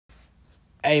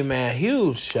Hey man,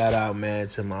 huge shout out man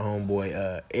to my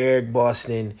homeboy Eric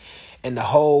Boston and the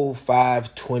whole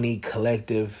 520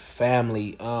 collective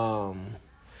family. I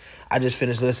just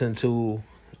finished listening to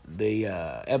the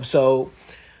episode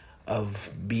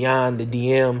of Beyond the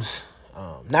DMs.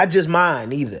 Not just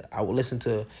mine either. I will listen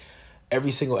to every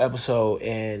single episode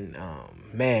and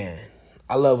man,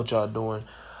 I love what y'all doing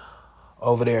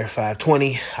over there at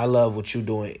 520. I love what you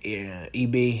doing,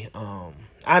 EB.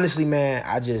 Honestly, man,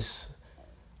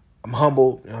 I'm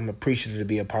humbled and I'm appreciative to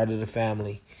be a part of the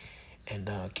family and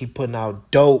keep putting out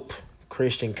dope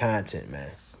Christian content, man.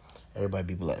 Everybody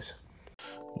be blessed.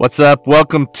 What's up?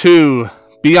 Welcome to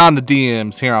Beyond the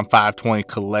DMs here on 520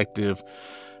 Collective.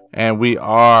 And we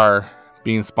are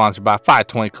being sponsored by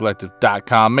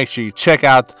 520collective.com. Make sure you check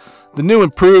out the new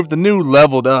improved, the new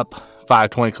leveled up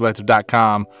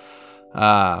 520collective.com,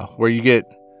 where you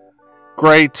get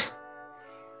great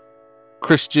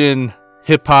Christian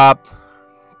hip hop,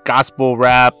 gospel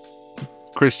rap,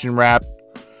 Christian rap,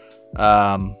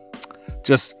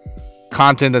 just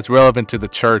content that's relevant to the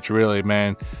church, really,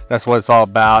 man. That's what it's all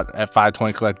about at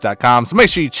 520collective.com. So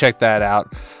make sure you check that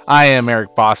out. I am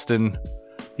Eric Boston.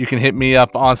 You can hit me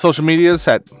up on social medias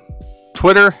at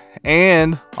Twitter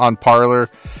and on Parler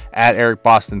at Eric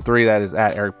Boston 3. That is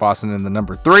at Eric Boston and the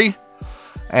number 3.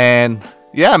 And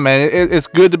yeah, man, it's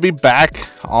good to be back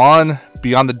on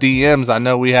Beyond the DMs. I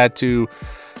know we had to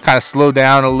kind of slow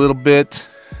down a little bit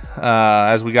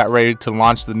as we got ready to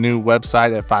launch the new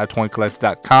website at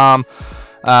 520collective.com.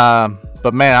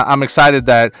 But man, I'm excited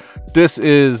that this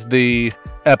is the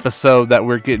episode that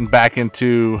we're getting back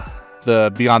into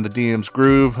the Beyond the DMs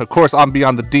groove. Of course, on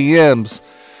Beyond the DMs,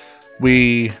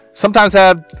 we sometimes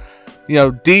have,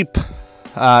 deep,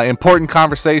 important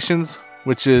conversations,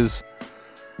 which is,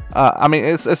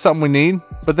 it's something we need.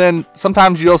 But then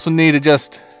sometimes you also need to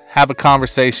just have a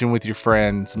conversation with your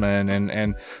friends, man,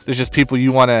 and there's just people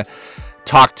you want to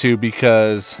talk to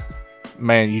because,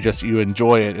 man, you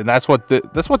enjoy it, and that's what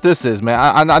this is,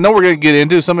 man. I know we're gonna get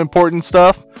into some important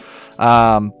stuff,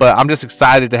 but I'm just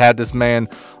excited to have this man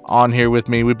on here with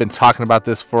me. We've been talking about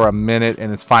this for a minute,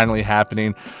 and it's finally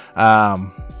happening. I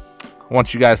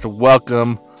want you guys to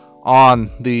welcome on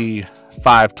the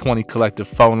 520 Collective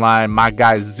phone line my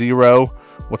guy Zero.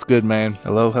 What's good, man?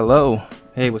 Hello.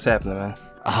 Hey, what's happening, man?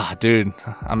 Dude,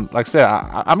 I'm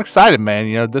excited,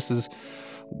 man. This is,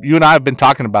 you and I have been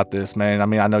talking about this, man.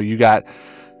 I know you got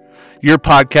your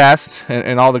podcast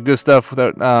and all the good stuff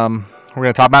that we're going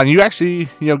to talk about. And you actually,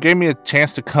 gave me a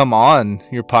chance to come on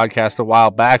your podcast a while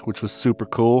back, which was super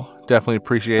cool. Definitely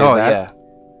appreciated that.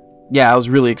 Yeah, I was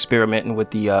really experimenting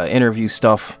with the interview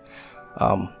stuff.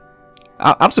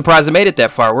 I'm surprised I made it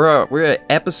that far. We're at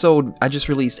I just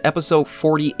released episode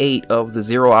 48 of the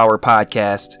 0 Hour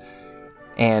podcast.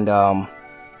 And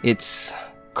it's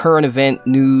current event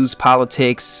news,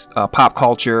 politics, pop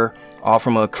culture, all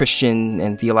from a Christian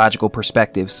and theological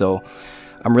perspective. So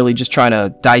I'm really just trying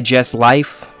to digest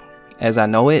life as I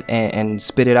know it and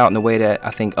spit it out in a way that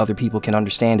I think other people can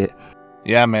understand it.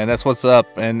 Yeah, man, that's what's up.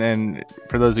 And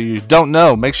for those of you who don't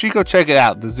know, make sure you go check it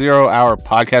out, the 0 Hour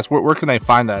podcast. Where can they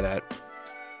find that at?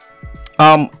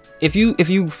 If you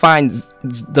find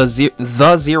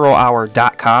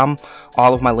the0hour.com,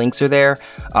 all of my links are there.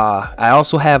 I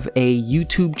also have a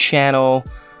YouTube channel,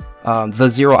 the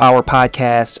 0 Hour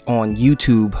podcast on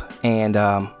YouTube, and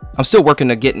I'm still working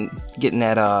to getting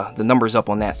that the numbers up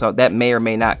on that. So that may or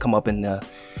may not come up in the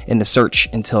search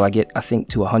until I get, I think,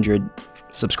 to 100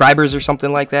 subscribers or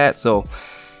something like that. So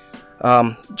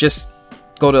just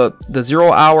go to the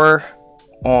 0 Hour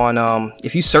on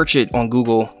if you search it on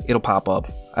Google, it'll pop up.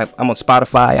 I'm on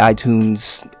Spotify,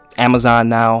 iTunes, Amazon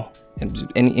now, and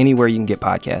anywhere you can get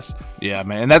podcasts. Yeah,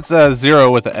 man, and that's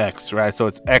 0 with an X, right? So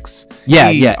it's X.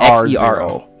 Yeah,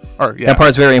 XERO. That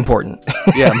part's very important.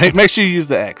 Yeah, make sure you use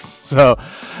the X. So,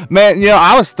 man,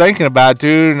 I was thinking about it,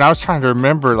 dude, and I was trying to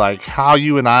remember like how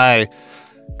you and I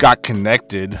got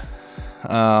connected,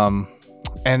 and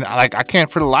like I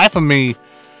can't for the life of me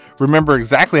remember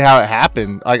exactly how it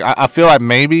happened. Like I feel like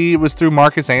maybe it was through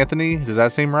Marcus Anthony. Does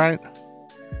that seem right?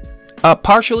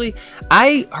 Partially.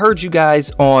 I heard you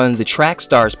guys on the Track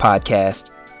Stars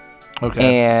podcast.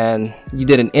 Okay. And you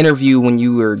did an interview when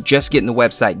you were just getting the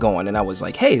website going, and I was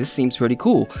like, hey, this seems pretty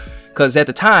cool. Because at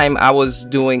the time, I was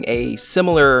doing a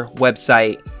similar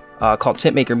website called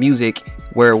Tentmaker Music,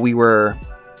 where we were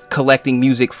collecting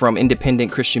music from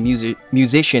independent Christian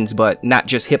musicians, but not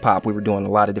just hip hop. We were doing a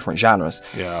lot of different genres.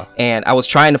 Yeah. And I was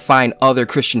trying to find other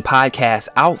Christian podcasts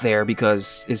out there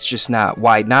because it's just not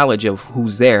wide knowledge of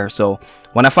who's there. So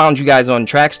when I found you guys on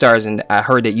Trackstars and I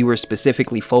heard that you were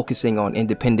specifically focusing on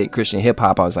independent Christian hip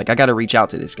hop, I was like, I got to reach out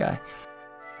to this guy.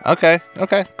 Okay.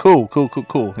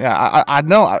 Cool. Yeah, I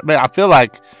know. Man, I feel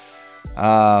like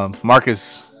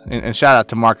Marcus, and shout out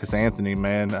to Marcus Anthony,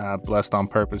 man. Blessed on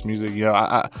Purpose Music. You know,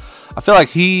 I feel like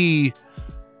he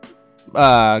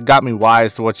got me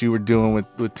wise to what you were doing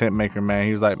with Tent Maker, man.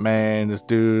 He was like, man, this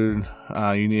dude,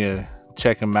 you need to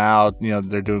check him out. You know,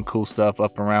 they're doing cool stuff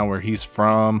up around where he's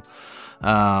from.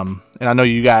 And I know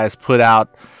you guys put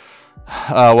out.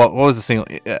 What was the single?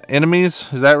 Enemies?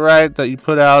 Is that right? That you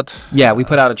put out? Yeah, we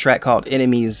put out a track called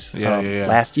Enemies Yeah.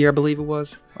 last year, I believe it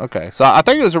was. Okay, so I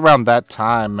think it was around that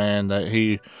time, man, that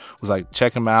he was like,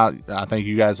 check them out. I think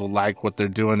you guys will like what they're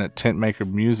doing at Tent Maker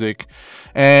Music.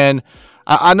 And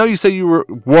I know you said you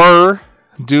were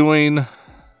doing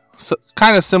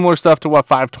kind of similar stuff to what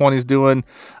 520 is doing,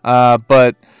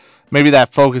 but maybe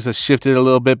that focus has shifted a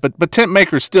little bit, but Tent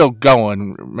Maker's still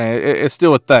going, man. It's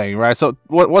still a thing, right? So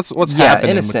what's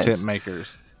happening with Tent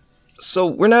Makers? So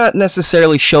we're not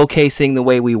necessarily showcasing the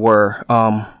way we were.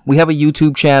 We have a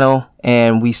YouTube channel,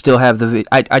 and we still have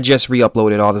I just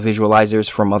re-uploaded all the visualizers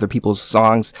from other people's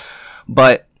songs,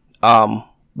 but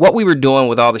what we were doing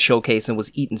with all the showcasing was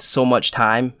eating so much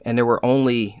time, and there were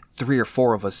only 3 or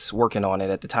 4 of us working on it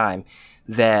at the time,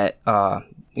 that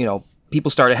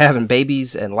people started having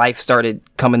babies and life started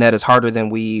coming at us harder than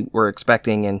we were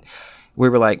expecting. And we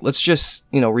were like, let's just,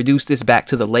 reduce this back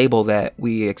to the label that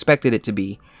we expected it to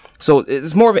be. So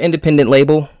it's more of an independent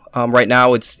label. Right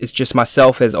now it's just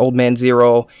myself as Old Man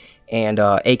Zero and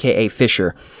AKA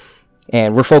Fisher.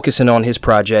 And we're focusing on his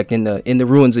project in the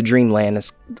Ruins of Dreamland.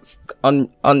 It's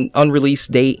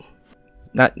unreleased date.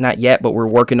 Not yet, but we're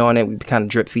working on it. We've kind of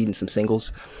drip feeding some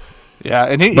singles. Yeah,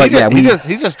 and he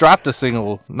just dropped a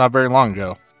single not very long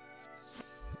ago.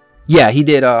 Yeah, he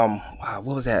did. What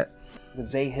was that? The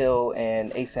Zay Hill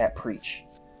and ASAP Preach.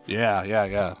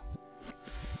 Yeah.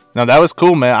 No, that was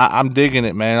cool, man. I'm digging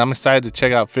it, man. I'm excited to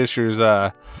check out Fisher's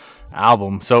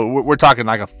album. So we're talking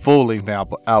like a full length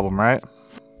album, right?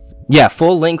 Yeah,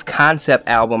 full length concept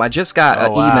album. I just got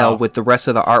an email with the rest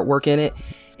of the artwork in it.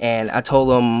 And I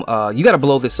told him, you got to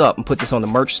blow this up and put this on the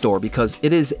merch store, because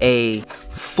it is a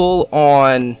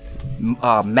full-on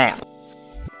map.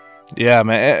 Yeah,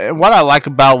 man. And what I like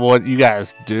about what you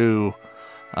guys do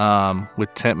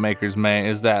with Tent Makers, man,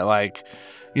 is that, like,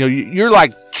 you're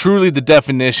like truly the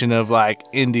definition of like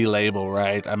indie label,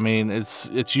 right? I mean,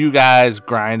 it's you guys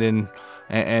grinding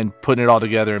and putting it all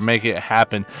together and make it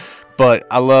happen. But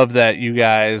I love that you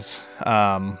guys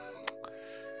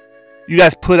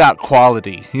put out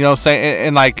quality, you know what I'm saying?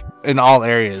 And like in all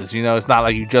areas, it's not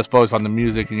like you just focus on the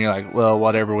music and you're like, well,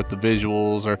 whatever with the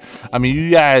visuals, or, I mean, you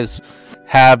guys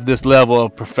have this level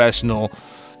of professionalism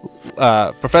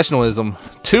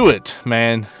to it,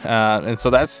 man. And so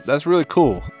that's really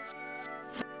cool.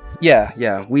 Yeah.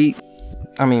 We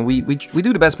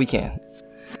do the best we can.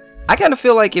 I kind of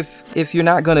feel like if you're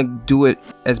not going to do it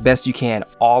as best you can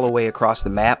all the way across the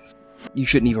map, you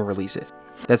shouldn't even release it.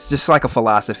 That's just like a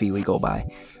philosophy we go by.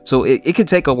 So it could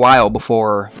take a while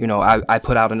before, I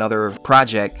put out another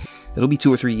project. It'll be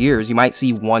 2 or 3 years. You might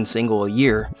see one single a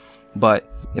year. But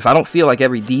if I don't feel like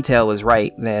every detail is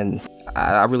right, then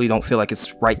I really don't feel like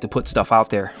it's right to put stuff out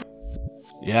there.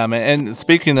 Yeah, man. And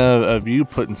speaking of you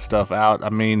putting stuff out, I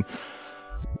mean,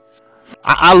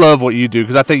 I love what you do,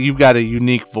 because I think you've got a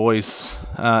unique voice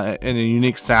and a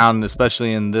unique sound,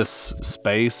 especially in this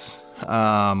space.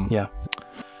 Yeah.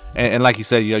 And like you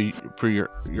said, for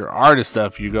your artist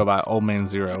stuff, you go by Old Man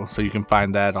Zero, so you can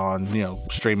find that on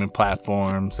streaming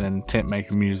platforms and Tent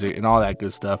Maker Music and all that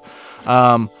good stuff.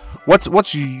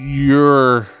 What's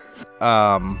your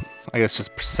I guess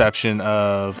just perception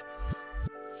of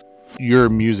your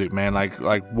music, man?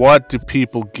 Like what do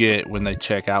people get when they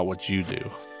check out what you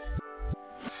do?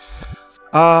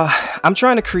 I'm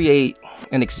trying to create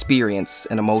an experience,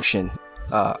 an emotion.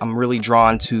 I'm really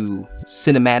drawn to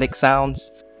cinematic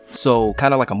sounds. So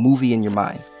kind of like a movie in your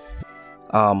mind.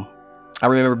 I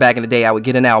remember back in the day, I would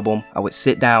get an album. I would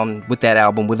sit down with that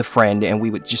album with a friend, and we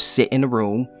would just sit in the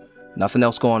room, nothing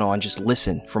else going on, just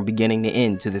listen from beginning to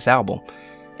end to this album.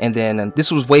 And then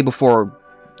this was way before,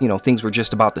 things were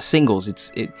just about the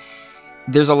singles.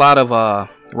 There's a lot of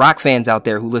rock fans out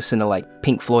there who listen to like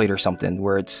Pink Floyd or something,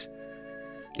 where it's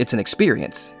an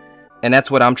experience, and that's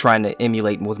what I'm trying to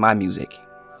emulate with my music.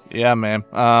 Yeah, man.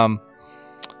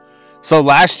 So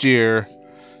last year,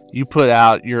 you put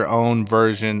out your own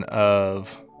version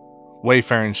of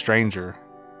Wayfaring Stranger.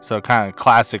 So kind of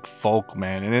classic folk,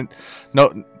 man. And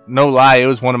no lie, it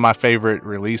was one of my favorite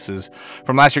releases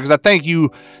from last year, because I think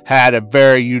you had a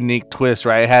very unique twist,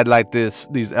 right? It had like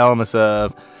these elements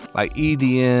of like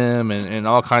EDM and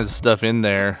all kinds of stuff in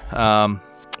there.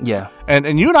 Yeah.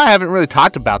 And you and I haven't really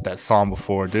talked about that song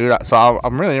before, dude. So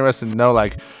I'm really interested to know,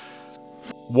 like,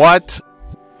 what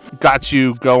got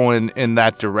you going in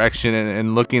that direction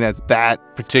and looking at that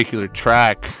particular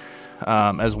track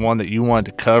as one that you wanted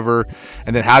to cover,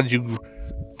 and then how'd you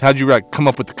like come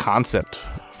up with the concept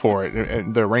for it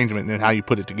and the arrangement and how you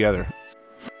put it together?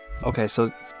 Okay,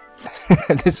 so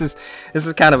this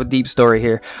is kind of a deep story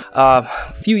here. A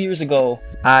few years ago,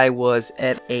 I was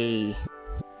at a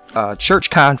church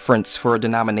conference for a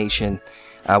denomination.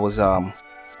 I was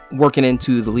working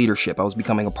into the leadership. I was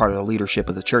becoming a part of the leadership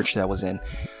of the church that I was in.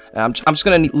 I'm just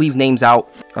going to leave names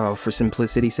out for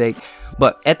simplicity's sake.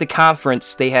 But at the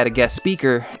conference, they had a guest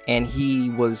speaker, and he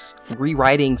was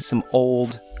rewriting some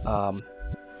old...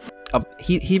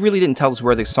 he really didn't tell us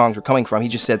where the songs were coming from. He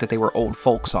just said that they were old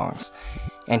folk songs,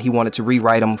 and he wanted to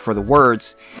rewrite them for the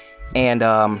words. And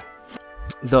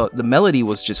the melody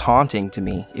was just haunting to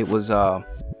me. It was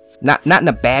not in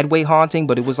a bad way haunting,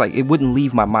 but it was like it wouldn't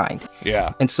leave my mind.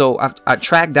 Yeah. And so I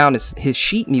tracked down his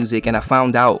sheet music, and I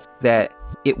found out that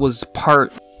it was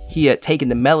he had taken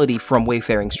the melody from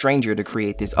Wayfaring Stranger to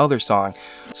create this other song.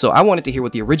 So I wanted to hear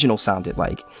what the original sounded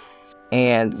like.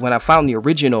 And when I found the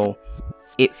original,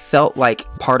 it felt like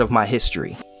part of my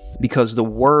history, because the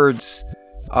words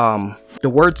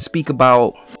speak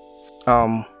about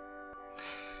how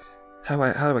do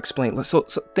I explain? So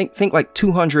think like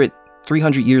 200,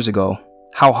 300 years ago,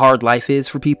 how hard life is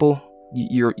for people.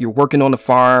 You're working on the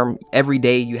farm every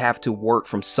day. You have to work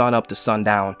from sun up to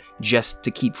sundown just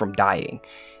to keep from dying,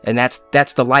 and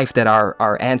that's the life that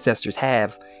our ancestors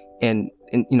have in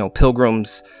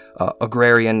Pilgrims,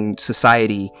 agrarian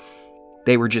society.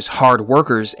 They were just hard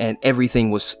workers, and everything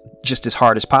was just as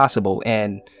hard as possible.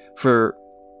 And for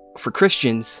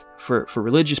Christians, for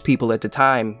religious people at the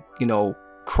time,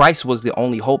 Christ was the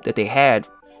only hope that they had,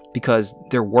 because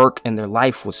their work and their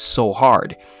life was so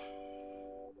hard.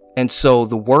 And so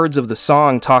the words of the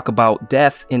song talk about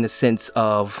death in the sense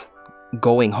of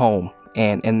going home.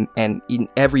 And in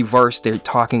every verse, they're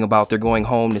talking about they're going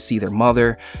home to see their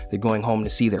mother. They're going home to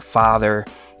see their father,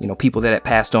 people that had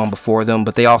passed on before them.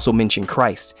 But they also mention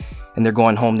Christ, and they're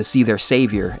going home to see their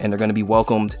Savior. And they're going to be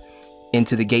welcomed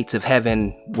into the gates of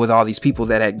heaven with all these people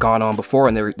that had gone on before.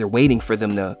 And they're waiting for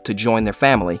them to join their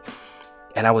family.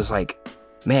 And I was like,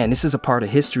 man, this is a part of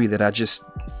history that I just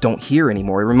don't hear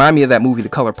anymore. It reminded me of that movie, The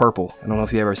Color Purple. I don't know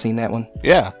if you've ever seen that one.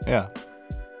 Yeah.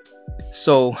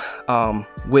 So,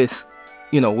 with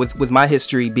my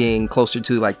history being closer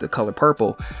to like The Color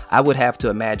Purple, I would have to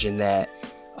imagine that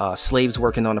slaves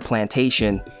working on a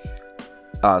plantation,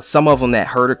 some of them that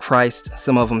heard of Christ,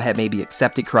 some of them had maybe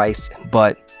accepted Christ,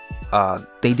 but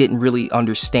they didn't really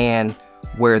understand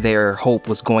where their hope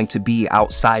was going to be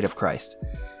outside of Christ.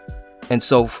 And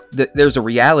so there's a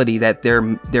reality that there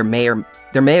may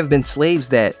have been slaves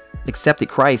that accepted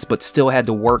Christ, but still had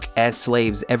to work as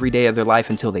slaves every day of their life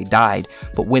until they died.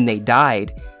 But when they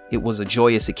died, it was a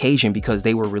joyous occasion, because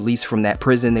they were released from that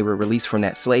prison, they were released from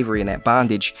that slavery and that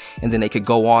bondage, and then they could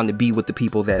go on to be with the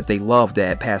people that they loved that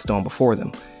had passed on before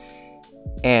them.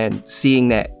 And seeing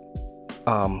that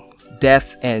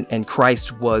death and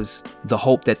Christ was the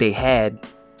hope that they had.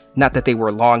 Not that they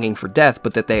were longing for death,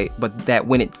 but that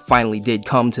when it finally did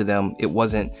come to them, it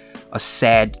wasn't a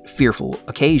sad, fearful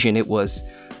occasion. It was,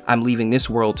 I'm leaving this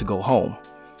world to go home.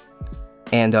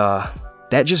 And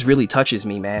that just really touches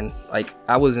me, man. Like,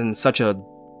 I was in such a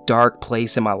dark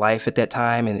place in my life at that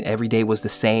time, and every day was the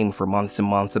same for months and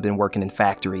months. I've been working in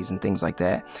factories and things like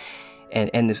that.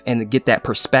 And to get that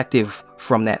perspective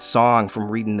from that song, from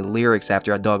reading the lyrics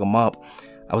after I dug them up,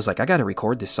 I was like, I got to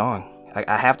record this song.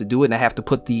 I have to do it, and I have to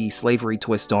put the slavery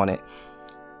twist on it.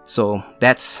 So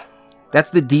that's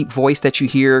the deep voice that you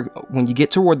hear when you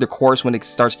get toward the chorus, when it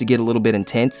starts to get a little bit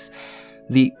intense.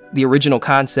 The original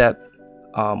concept,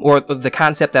 or the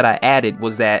concept that I added,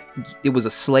 was that it was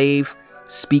a slave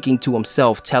speaking to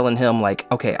himself, telling him like,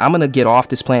 okay, I'm going to get off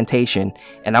this plantation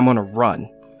and I'm going to run.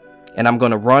 And I'm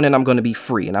going to run and I'm going to be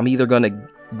free. And I'm either going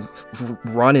to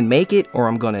run and make it, or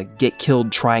I'm going to get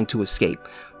killed trying to escape.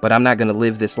 But I'm not going to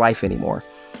live this life anymore.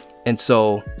 And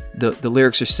so the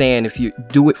lyrics are saying, if you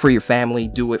do it for your family,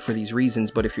 do it for these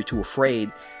reasons. But if you're too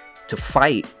afraid to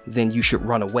fight, then you should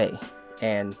run away.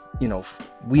 And,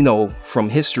 we know from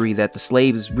history that the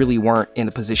slaves really weren't in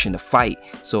a position to fight.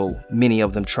 So many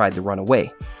of them tried to run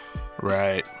away.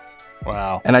 Right.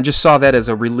 Wow. And I just saw that as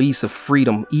a release of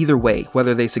freedom either way,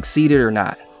 whether they succeeded or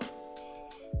not.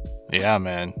 Yeah,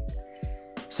 man.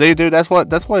 See, dude, that's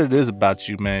what it is about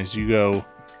you, man. Is you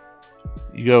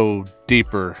go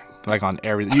deeper, like on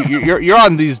everything. You're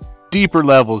on these deeper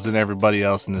levels than everybody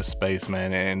else in this space,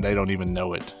 man, and they don't even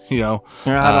know it.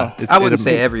 I wouldn't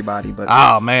say everybody, but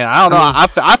oh man, I don't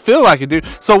know. I feel like it, dude.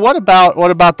 So what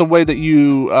about the way that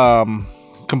you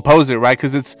compose it, right?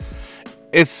 Because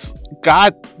it's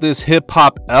got this hip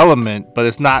hop element, but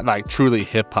it's not like truly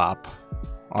hip hop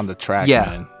on the track,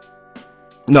 man.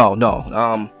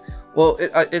 No. Well,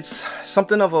 it's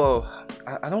something of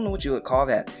I don't know what you would call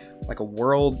that. Like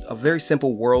a very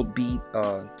simple world beat,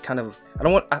 kind of. I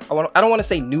don't want to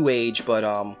say new age,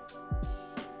 but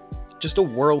just a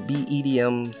world beat,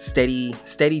 EDM,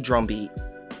 steady drum beat,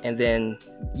 and then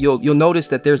you'll notice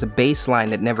that there's a bass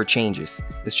line that never changes.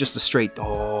 It's just a straight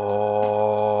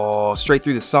straight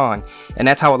through the song, and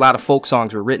that's how a lot of folk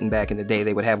songs were written back in the day.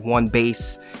 They would have one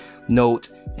bass note,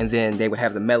 and then they would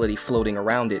have the melody floating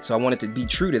around it. So I wanted to be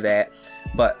true to that.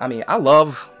 But I mean, I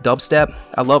love dubstep,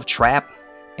 I love trap.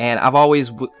 And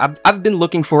I've been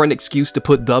looking for an excuse to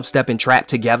put dubstep and trap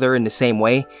together in the same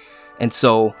way. And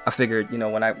so I figured,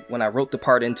 when I wrote the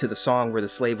part into the song where the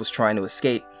slave was trying to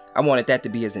escape, I wanted that to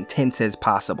be as intense as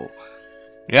possible.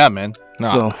 Yeah, man. No,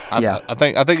 so I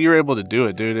think you were able to do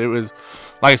it, dude. It was,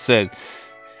 like I said,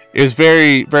 it was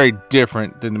very, very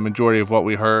different than the majority of what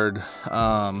we heard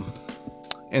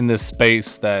in this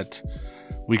space that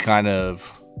we kind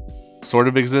of sort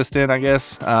of exist in, I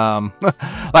guess.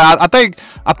 I think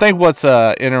what's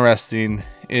interesting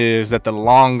is that the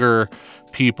longer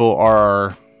people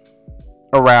are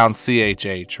around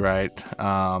CHH,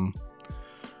 right?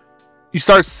 You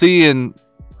start seeing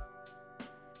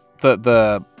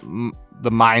the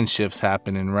mind shifts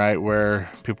happening, right? Where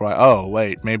people are like, oh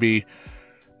wait, maybe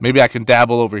I can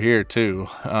dabble over here too.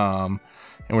 And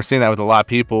we're seeing that with a lot of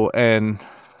people, and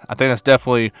I think that's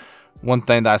definitely one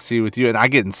thing that I see with you, and I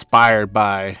get inspired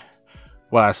by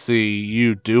what I see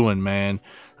you doing, man,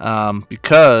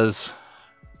 because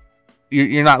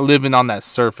you're not living on that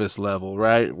surface level,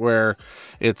 right, where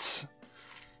it's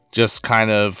just kind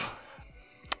of,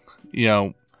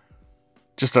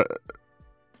 just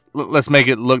let's make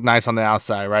it look nice on the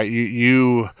outside, right?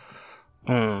 You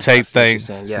take things,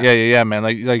 yeah, man,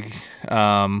 like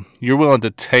you're willing to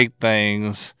take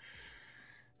things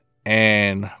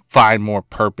and find more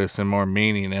purpose and more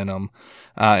meaning in them,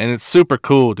 and it's super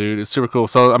cool, dude. It's super cool.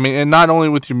 So I mean, and not only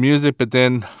with your music, but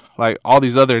then like all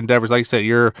these other endeavors. Like you said,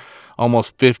 you're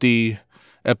almost 50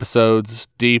 episodes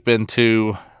deep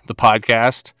into the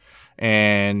podcast,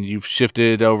 and you've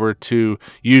shifted over to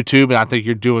YouTube, and I think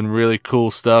you're doing really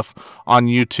cool stuff on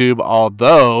YouTube,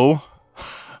 although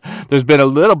there's been a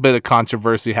little bit of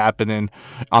controversy happening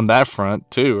on that front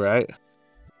too, right?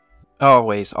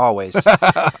 Always.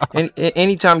 And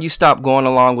anytime you stop going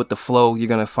along with the flow, you're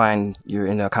gonna find you're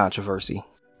in a controversy.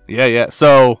 Yeah.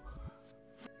 So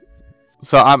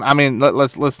I mean,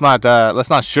 let's not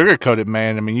sugarcoat it,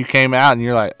 man. I mean, you came out and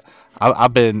you're like,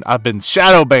 I've been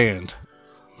shadow banned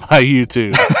by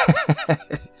YouTube.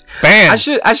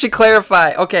 Banned. I should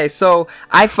clarify. Okay, so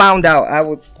I found out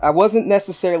I wasn't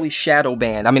necessarily shadow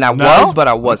banned. I mean, I was, but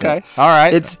I wasn't. Okay. All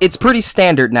right. It's pretty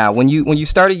standard now. When you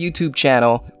start a YouTube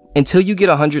channel, until you get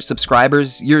 100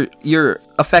 subscribers, you're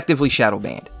effectively shadow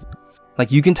banned. Like,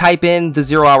 you can type in the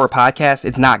 0 Hour Podcast,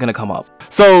 it's not gonna come up.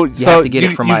 So you have to get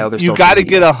it from my other. You got to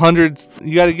get 100.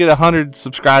 You got to get 100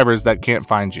 subscribers that can't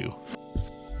find you.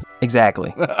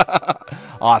 Exactly.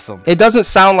 Awesome. It doesn't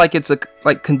sound like it's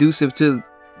conducive to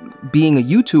being a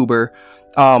YouTuber,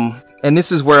 and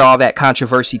this is where all that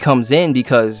controversy comes in,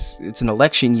 because it's an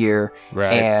election year,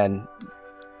 right? And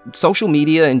social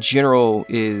media in general,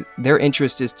 their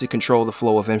interest is to control the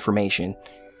flow of information.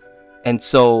 And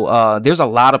so there's a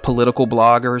lot of political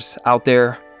bloggers out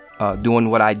there doing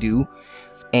what I do,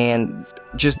 and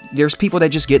just there's people that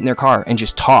just get in their car and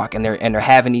just talk, and they're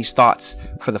having these thoughts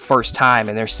for the first time,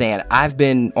 and they're saying, I've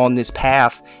been on this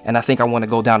path and I think I want to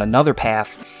go down another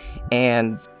path.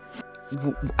 And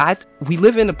we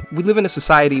live in a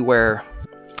society where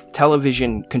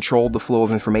television controlled the flow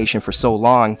of information for so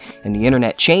long, and the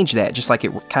internet changed that, just like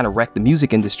it kind of wrecked the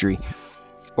music industry,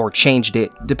 or changed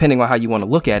it, depending on how you want to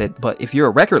look at it. But if you're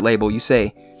a record label, you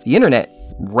say the internet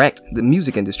wrecked the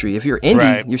music industry. If you're indie,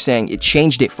 right, you're saying it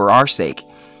changed it for our sake.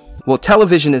 Well,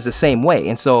 television is the same way.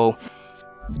 And so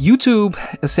YouTube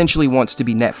essentially wants to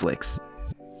be Netflix.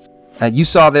 You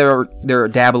saw they're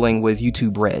dabbling with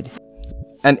YouTube Red.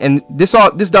 And this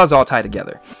does all tie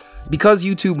together. Because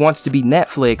YouTube wants to be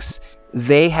Netflix,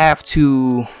 they have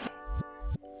to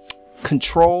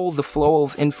control the flow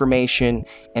of information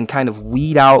and kind of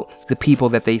weed out the people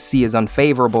that they see as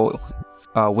unfavorable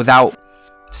without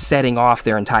setting off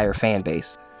their entire fan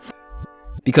base,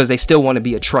 because they still want to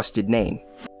be a trusted name.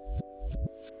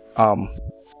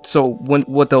 So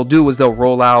what they'll do is they'll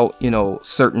roll out,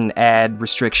 certain ad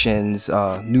restrictions,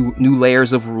 new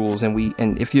layers of rules, and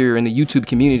if you're in the YouTube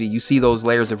community, you see those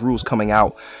layers of rules coming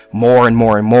out more and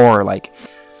more and more. Like,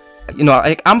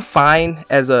 I'm fine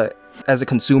as a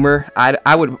consumer.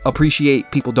 I would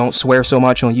appreciate people don't swear so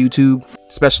much on YouTube,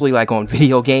 especially like on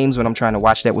video games when I'm trying to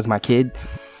watch that with my kid.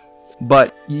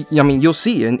 But you'll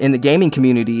see in the gaming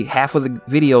community, half of the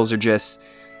videos are just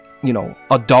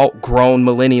adult grown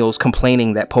millennials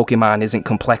complaining that Pokemon isn't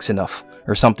complex enough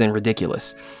or something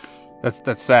ridiculous.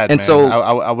 That's sad, and man. So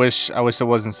I wish it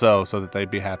wasn't so that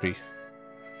they'd be happy.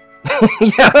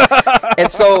 Yeah. And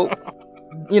so,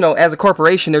 as a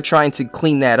corporation, they're trying to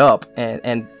clean that up,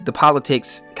 and the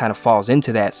politics kind of falls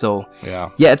into that. So yeah,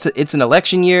 it's an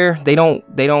election year. They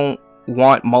don't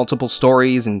want multiple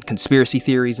stories and conspiracy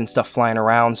theories and stuff flying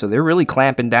around, so they're really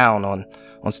clamping down on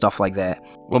stuff like that.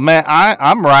 Well, man,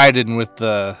 I'm riding with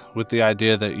the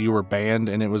idea that you were banned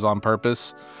and it was on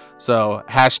purpose. So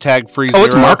 #FreeZero. Oh,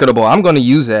 it's marketable. I'm going to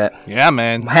use that. Yeah,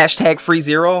 man.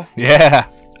 #FreeZero. Yeah.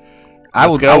 I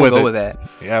will go with that.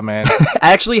 Yeah, man.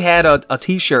 I actually had a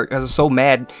t-shirt. I was so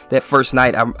mad that first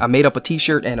night. I made up a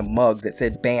t-shirt and a mug that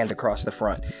said banned across the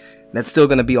front. That's still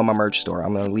going to be on my merch store.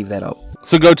 I'm going to leave that up.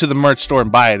 So go to the merch store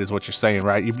and buy it is what you're saying,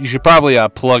 right? You should probably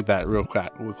plug that real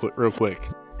quick.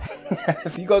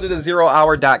 If you go to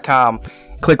thezerohour.com,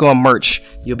 click on merch,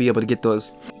 you'll be able to get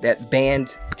that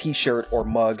banned t-shirt or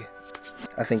mug.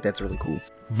 I think that's really cool.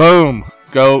 Boom.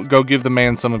 Go give the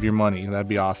man some of your money. That'd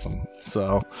be awesome.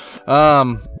 So,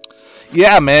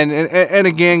 yeah, man. And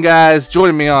again, guys,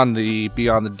 joining me on the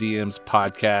Beyond the DMs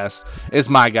podcast is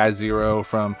my guy Zero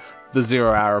from the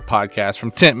 0 Hour podcast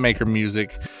from Tent Maker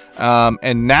Music.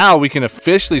 And now we can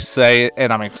officially say it,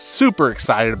 and I'm super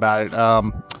excited about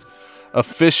it.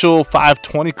 Official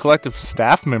 520 Collective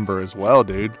staff member as well,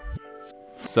 dude.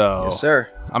 So yes, sir.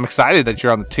 I'm excited that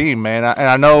you're on the team, man. And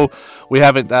I know we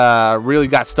haven't really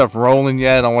got stuff rolling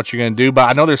yet on what you're going to do, but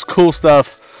I know there's cool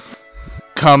stuff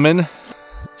coming.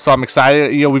 So I'm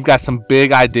excited. We've got some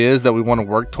big ideas that we want to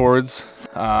work towards,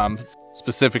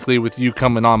 specifically with you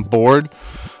coming on board.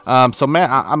 So, man,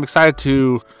 I'm excited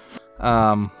to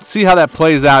see how that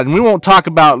plays out. And we won't talk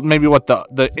about maybe what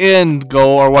the end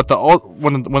goal or what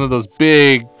one of those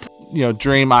big,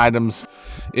 dream items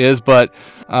is, but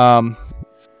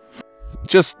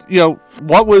just,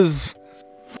 what was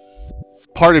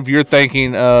part of your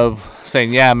thinking of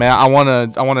saying, yeah, man, I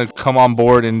want to come on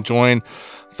board and join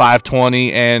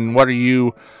 520, and what are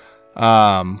you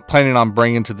planning on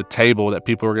bringing to the table that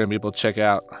people are going to be able to check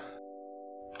out?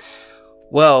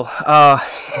 Well,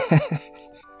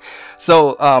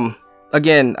 so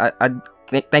again, I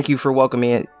thank you for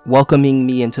welcoming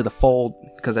me into the fold,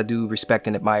 because I do respect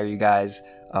and admire you guys.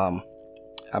 I'm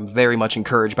very much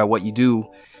encouraged by what you do,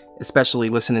 especially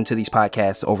listening to these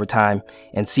podcasts over time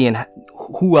and seeing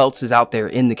who else is out there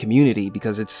in the community,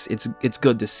 because it's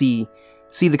good to see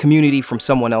the community from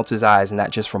someone else's eyes and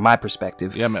not just from my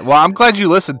perspective. Yeah, man. Well, I'm glad you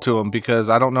listened to them, because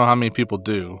I don't know how many people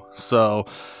do. So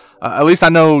at least I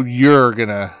know you're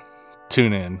gonna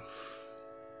tune in.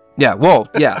 Yeah, well,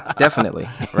 yeah, definitely.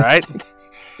 Right?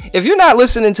 If you're not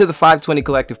listening to the 520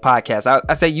 Collective podcast,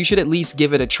 I say you should at least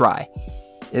give it a try.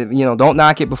 Don't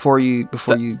knock it before you.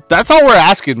 That's all we're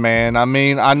asking, man. I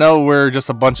mean, I know we're just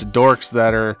a bunch of dorks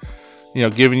that are,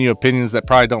 giving you opinions that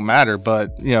probably don't matter,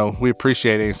 but we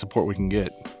appreciate any support we can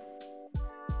get.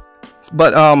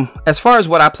 But as far as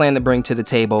what I plan to bring to the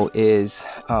table is,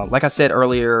 like I said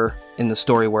earlier in the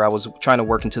story where I was trying to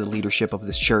work into the leadership of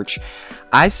this church,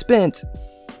 I spent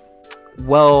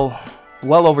well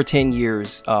over 10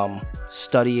 years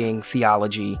studying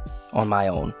theology on my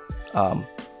own.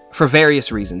 For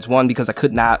various reasons. One, because I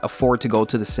could not afford to go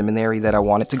to the seminary that I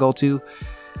wanted to go to.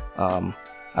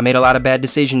 I made a lot of bad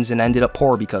decisions and ended up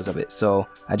poor because of it. So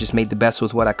I just made the best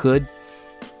with what I could.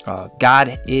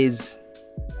 God is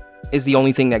the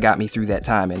only thing that got me through that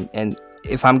time. And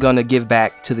if I'm going to give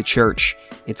back to the church,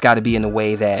 it's got to be in a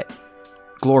way that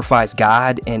glorifies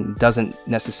God and doesn't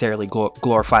necessarily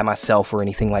glorify myself or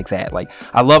anything like that. Like,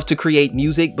 I love to create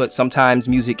music, but sometimes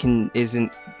music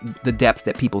isn't the depth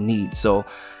that people need. So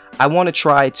I want to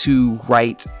try to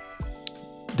write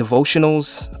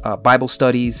devotionals, Bible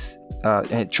studies,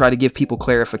 and try to give people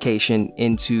clarification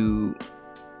into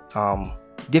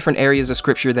different areas of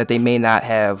scripture that they may not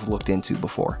have looked into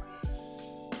before.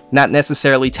 Not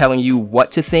necessarily telling you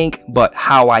what to think, but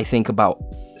how I think about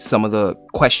some of the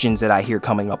questions that I hear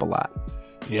coming up a lot.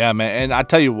 Yeah, man. And I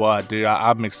tell you what, dude,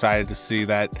 I'm excited to see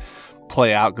that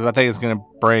play out, because I think it's going to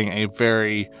bring a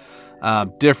very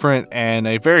different and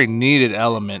a very needed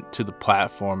element to the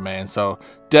platform, man. So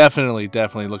definitely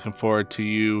looking forward to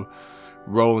you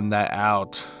rolling that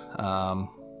out.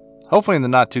 Hopefully in the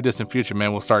not too distant future,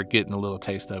 man, we'll start getting a little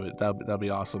taste of it. That'll be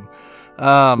awesome.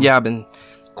 Yeah, I've been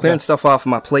clearing stuff off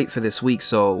my plate for this week,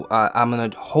 so I'm gonna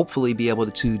hopefully be able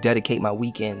to dedicate my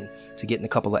weekend to getting a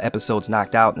couple of episodes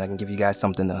knocked out, and I can give you guys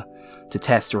something to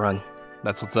test run.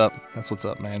 That's what's up. That's what's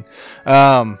up, man.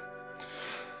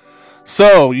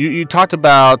 So you talked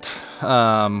about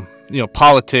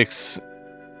politics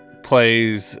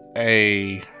plays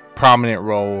a prominent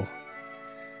role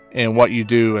in what you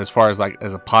do as far as like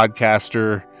as a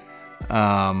podcaster.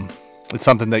 It's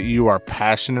something that you are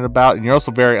passionate about, and you're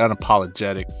also very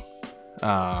unapologetic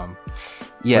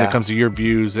when it comes to your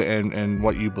views and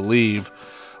what you believe,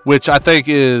 which I think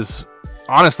is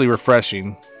honestly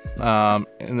refreshing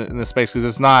in the space, because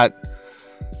it's not,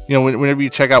 whenever you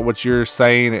check out what you're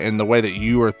saying and the way that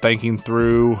you are thinking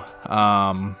through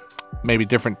maybe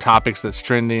different topics that's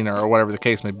trending or whatever the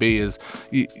case may be,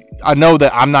 I know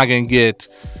that I'm not going to get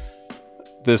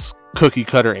this cookie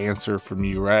cutter answer from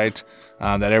you, right?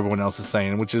 That everyone else is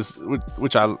saying, which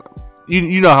I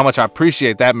you know how much I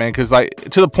appreciate that, man, because like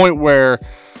to the point where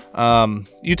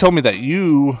you told me that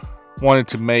you wanted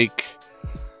to make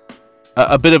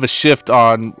a bit of a shift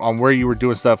on where you were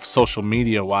doing stuff social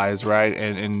media wise, right?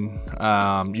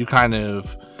 And you kind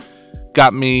of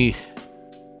got me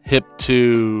hip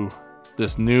to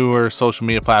this newer social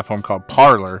media platform called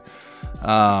Parler.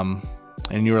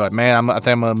 And you were like, man, I think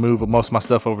I'm going to move most of my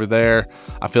stuff over there.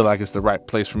 I feel like it's the right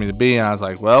place for me to be. And I was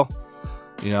like, well,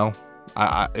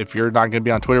 if you're not going to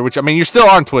be on Twitter, which, I mean, you're still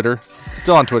on Twitter.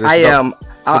 I am.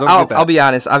 I'll be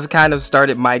honest. I've kind of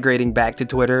started migrating back to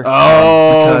Twitter.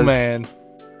 Oh, man.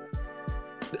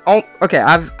 Okay,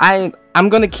 I'm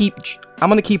going to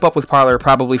keep up with Parler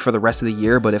probably for the rest of the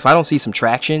year. But if I don't see some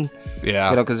traction,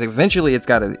 because eventually it's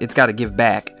got to give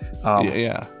back.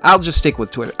 I'll just stick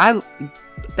with Twitter.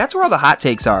 That's where all the hot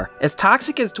takes are. As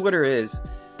toxic as Twitter is,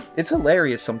 it's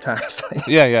hilarious sometimes.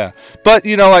 Yeah. But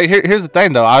here's the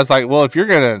thing though. I was like, well, if you're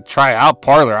gonna try out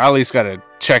Parler, I at least gotta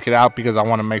check it out, because I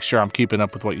want to make sure I'm keeping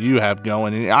up with what you have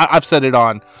going. And I've said it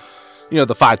on, the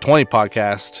 520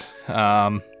 podcast,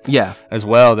 as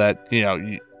well, that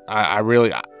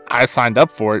I signed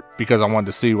up for it because I wanted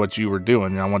to see what you were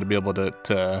doing, and I wanted to be able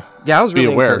to I was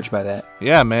really aware. encouraged by that.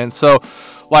 Yeah, man. So,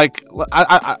 like,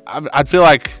 I feel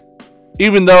like,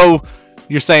 even though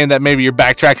you're saying that maybe you're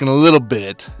backtracking a little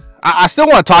bit, I still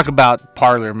want to talk about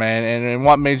Parler, man, and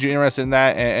what made you interested in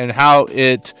that, and how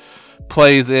it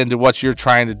plays into what you're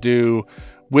trying to do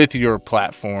with your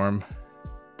platform.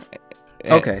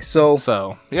 Okay,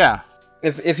 so yeah.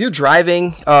 If you're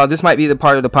driving, this might be the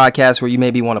part of the podcast where you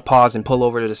maybe want to pause and pull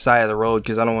over to the side of the road,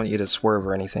 because I don't want you to swerve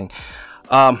or anything.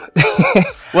 Well,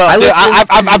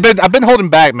 I've been holding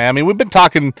back, man. I mean, we've been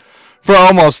talking for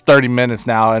almost 30 minutes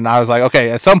now, and I was like,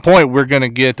 okay, at some point we're gonna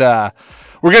get it on.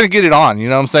 You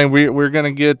know what I'm saying? We're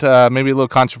gonna get maybe a little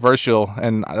controversial,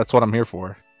 and that's what I'm here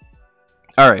for.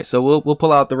 All right, so we'll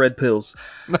pull out the red pills.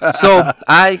 So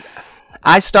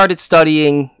I started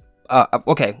studying.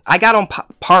 I got on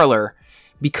Parler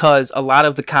because a lot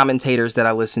of the commentators that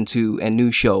I listen to and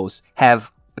news shows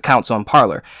have accounts on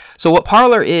Parler. So what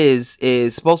Parler is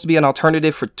supposed to be an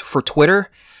alternative for Twitter,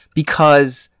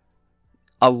 because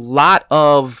a lot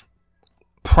of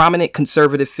prominent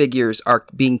conservative figures are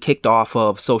being kicked off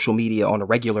of social media on a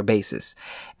regular basis.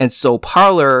 And so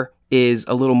Parler is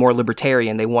a little more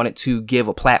libertarian. They wanted to give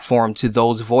a platform to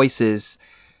those voices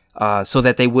so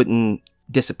that they wouldn't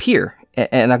disappear.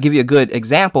 And I'll give you a good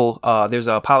example. There's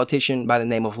a politician by the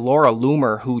name of Laura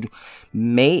Loomer who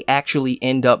may actually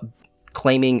end up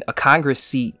claiming a Congress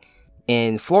seat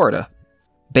in Florida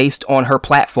based on her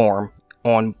platform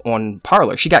on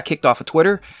Parler. She got kicked off of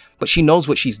Twitter, but she knows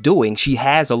what she's doing. She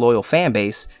has a loyal fan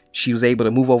base. She was able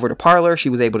to move over to Parler. She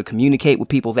was able to communicate with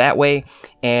people that way.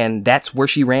 And that's where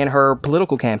she ran her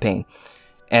political campaign.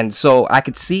 And so I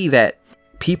could see that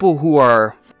people who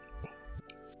are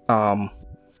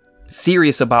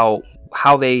serious about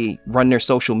how they run their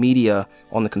social media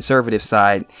on the conservative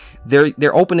side,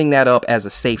 they're opening that up as a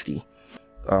safety.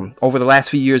 Over the last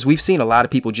few years, we've seen a lot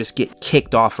of people just get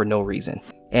kicked off for no reason.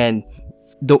 And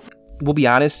we'll be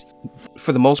honest,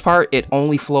 for the most part, it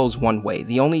only flows one way.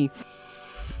 The only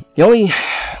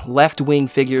left-wing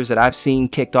figures that I've seen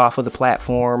kicked off of the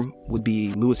platform would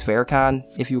be Louis Farrakhan,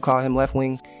 if you would call him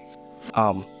left-wing.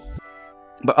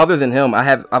 But other than him,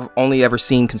 I've only ever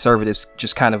seen conservatives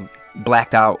just kind of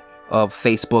blacked out of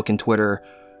Facebook and Twitter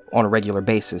on a regular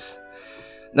basis.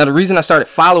 Now, the reason I started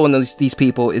following these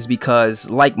people is because,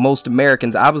 like most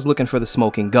Americans, I was looking for the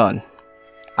smoking gun.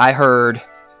 I heard,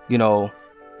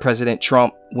 President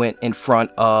Trump went in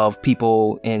front of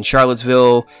people in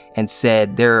Charlottesville and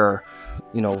said there are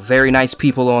very nice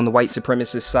people on the white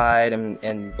supremacist side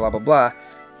and blah, blah, blah.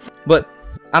 But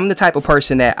I'm the type of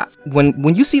person that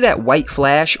when you see that white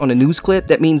flash on a news clip,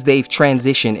 that means they've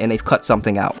transitioned and they've cut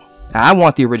something out. I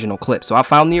want the original clip. So I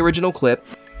found the original clip.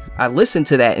 I listened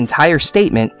to that entire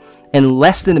statement, and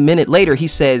less than a minute later, he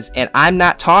says, and I'm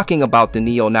not talking about the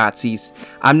neo-Nazis.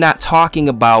 I'm not talking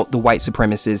about the white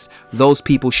supremacists. Those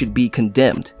people should be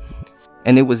condemned.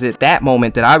 And it was at that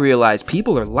moment that I realized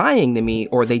people are lying to me,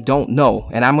 or they don't know,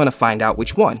 and I'm going to find out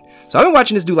which one. So I've been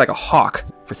watching this dude like a hawk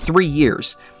for 3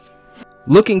 years,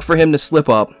 looking for him to slip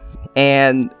up.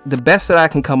 And the best that I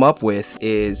can come up with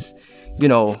is,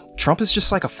 Trump is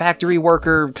just like a factory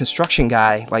worker, construction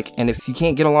guy. And if you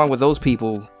can't get along with those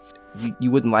people, you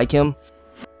wouldn't like him.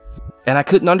 And I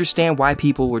couldn't understand why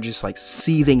people were just like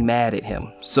seething mad at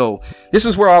him. So this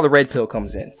is where all the red pill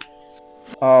comes in.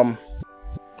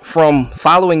 From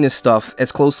following this stuff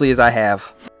as closely as I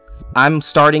have, I'm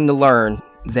starting to learn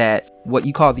that what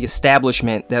you call the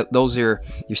establishment, that those are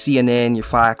your CNN, your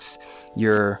Fox,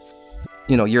 your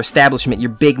establishment, your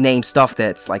big name stuff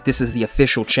that's like, this is the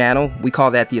official channel. We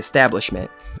call that the establishment.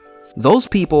 Those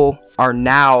people are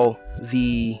now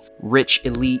the rich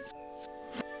elite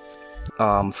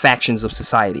factions of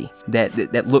society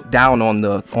that look down on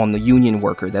the union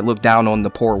worker, that look down on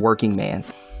the poor working man,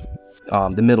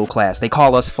 the middle class. They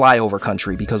call us flyover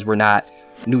country because we're not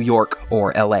New York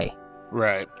or LA.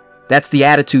 Right. That's the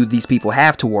attitude these people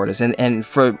have toward us. And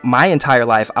for my entire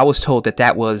life, I was told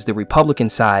that was the Republican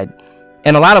side.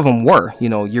 And a lot of them were,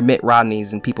 your Mitt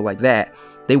Romneys and people like that.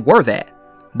 They were that.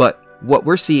 But what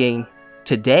we're seeing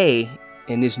today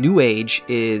in this new age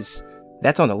is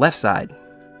that's on the left side.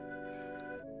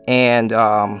 And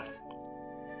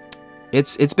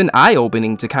it's been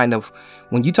eye-opening to kind of,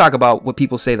 when you talk about what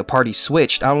people say the party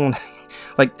switched, I don't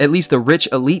like, at least the rich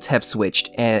elites have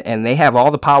switched, and they have all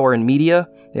the power in media.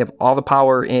 They have all the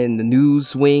power in the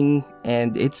news wing,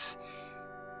 and it's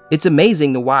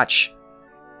amazing to watch,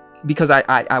 because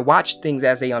I watch things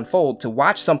as they unfold, to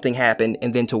watch something happen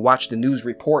and then to watch the news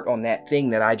report on that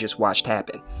thing that I just watched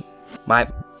happen.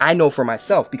 I know for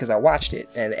myself because I watched it,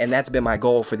 and that's been my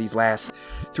goal for these last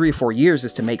 3 or 4 years,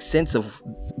 is to make sense of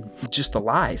just the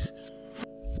lies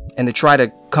and to try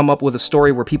to come up with a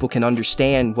story where people can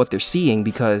understand what they're seeing,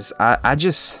 because I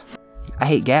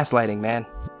hate gaslighting, man.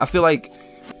 I feel like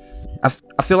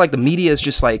the media is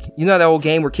just like, that old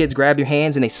game where kids grab your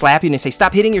hands and they slap you and they say,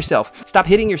 stop hitting yourself. Stop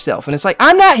hitting yourself. And it's like,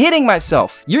 I'm not hitting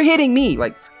myself. You're hitting me.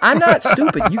 Like, I'm not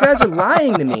stupid. You guys are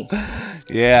lying to me.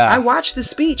 Yeah. I watched the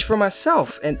speech for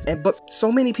myself. But so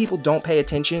many people don't pay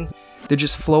attention. They're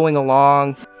just flowing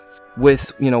along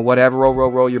with, whatever,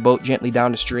 row your boat gently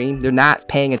down the stream. They're not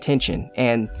paying attention.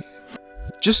 And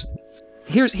just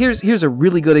here's a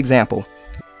really good example.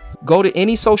 Go to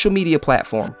any social media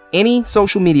platform, and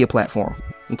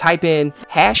type in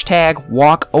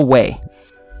 #walkaway,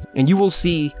 and you will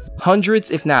see hundreds,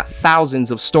 if not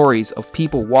thousands, of stories of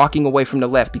people walking away from the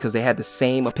left because they had the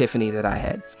same epiphany that I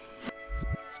had.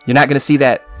 You're not going to see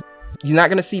that. You're not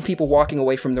going to see people walking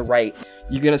away from the right.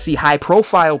 You're going to see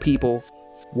high-profile people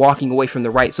walking away from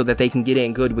the right so that they can get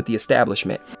in good with the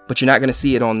establishment, but you're not going to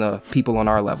see it on the people on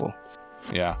our level.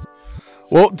 Yeah.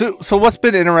 Well, so what's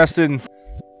been interesting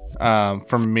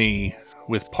for me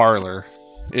with Parler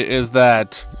is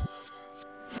that,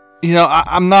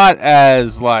 I'm not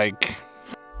as like,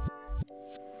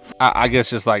 I guess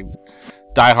just like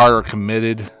diehard or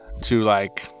committed to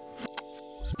like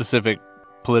specific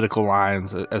political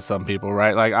lines as some people,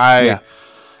 right? Like I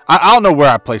don't know where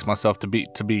I place myself to be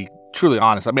truly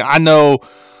honest. I mean, I know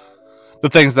the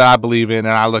things that I believe in,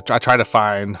 and I try to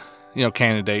find,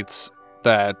 candidates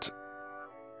that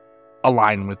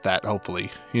align with that, hopefully,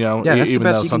 that's even the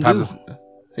best though you sometimes can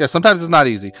do. Sometimes it's not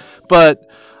easy, but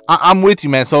I'm with you,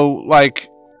 man. So like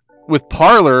with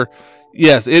Parler,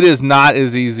 yes, it is not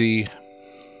as easy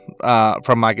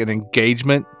from like an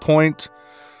engagement point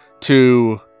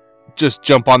to just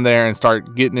jump on there and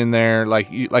start getting in there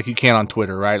like you can on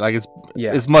Twitter, right? Like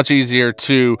it's much easier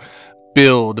to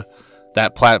build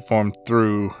that platform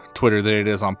through Twitter than it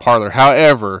is on Parler.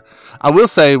 However, I will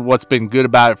say what's been good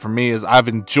about it for me is I've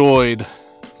enjoyed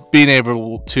being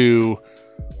able to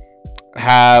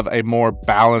have a more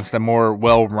balanced and more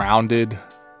well-rounded,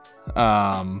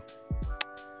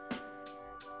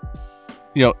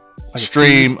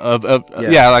 stream of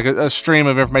a stream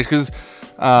of information. Because,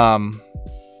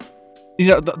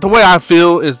 the way I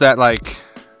feel is that like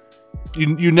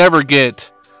you never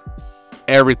get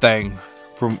everything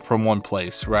from one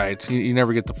place, right? You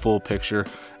never get the full picture,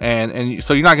 and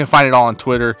so you're not gonna find it all on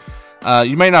Twitter.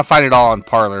 You may not find it all on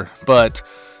Parler, but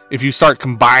if you start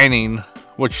combining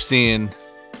what you're seeing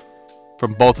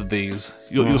from both of these,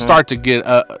 you'll start to get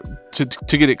to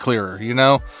get it clearer.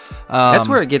 That's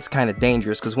where it gets kind of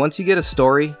dangerous, because once you get a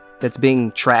story that's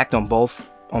being tracked on both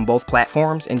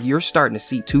platforms, and you're starting to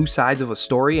see two sides of a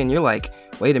story, and you're like,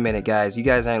 wait a minute, guys, you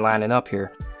guys ain't lining up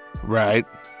here. Right.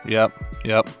 Yep.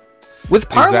 With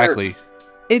Parler, exactly.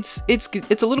 It's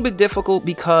a little bit difficult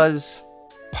because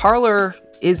Parler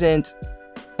isn't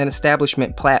an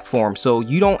establishment platform, so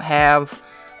you don't have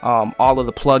all of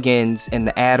the plugins and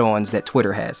the add-ons that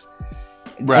Twitter has.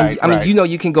 Right. I mean,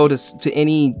 you can go to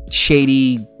any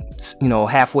shady,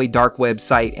 halfway dark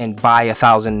website and buy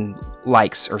 1,000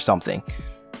 likes or something.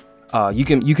 You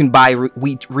can buy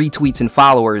retweets and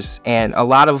followers, and a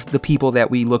lot of the people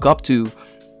that we look up to,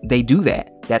 they do that.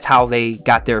 That's how they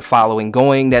got their following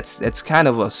going. That's kind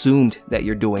of assumed that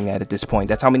you're doing that at this point.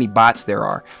 That's how many bots there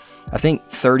are. I think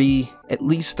at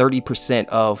least 30%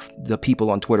 of the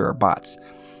people on Twitter are bots.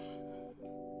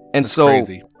 And that's so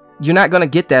crazy. You're not going to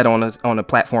get that on a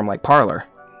platform like Parler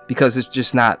because it's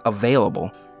just not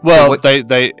available. Well, so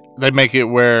they make it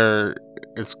where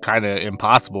it's kind of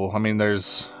impossible. I mean,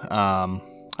 there's and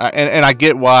I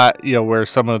get why, where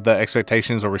some of the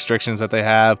expectations or restrictions that they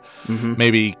have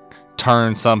maybe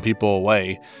turn some people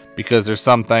away, because there's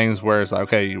some things where it's like,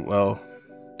 okay, well,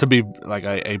 to be like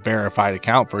a verified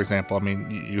account, for example, I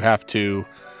mean, you have to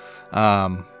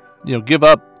give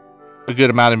up a good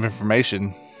amount of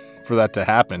information for that to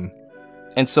happen.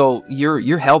 And so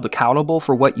you're held accountable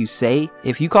for what you say.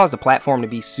 If you cause the platform to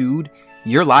be sued,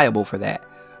 you're liable for that.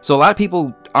 So a lot of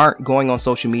people aren't going on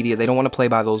social media. They don't want to play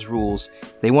by those rules.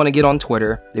 They want to get on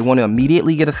Twitter. They want to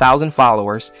immediately get 1,000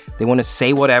 followers. They want to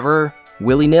say whatever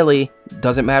willy-nilly,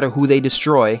 doesn't matter who they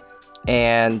destroy.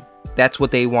 And that's what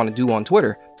they want to do on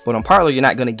Twitter. But on Parler, you're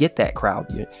not going to get that crowd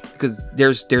because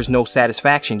there's no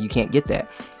satisfaction. You can't get that.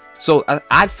 So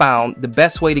I found the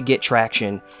best way to get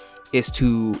traction is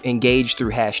to engage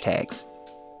through hashtags.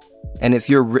 And if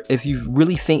you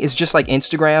really think, it's just like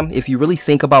Instagram, if you really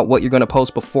think about what you're going to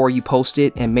post before you post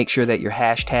it and make sure that your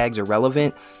hashtags are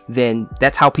relevant, then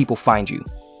that's how people find you.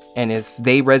 And if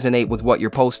they resonate with what you're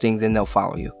posting, then they'll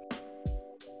follow you.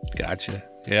 Gotcha.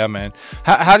 Yeah, man.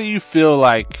 How do you feel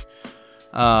like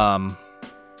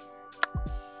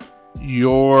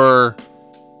your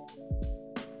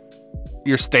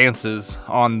stances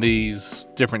on these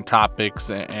different topics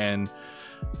and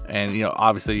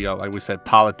obviously, like we said,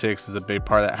 politics is a big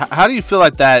part of that. How do you feel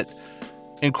like that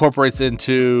incorporates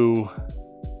into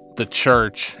the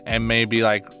church, and maybe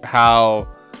like how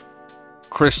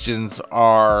Christians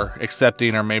are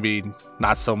accepting or maybe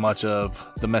not so much of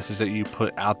the message that you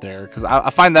put out there? Because I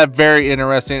find that very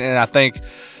interesting, and I think,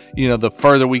 the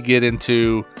further we get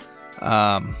into,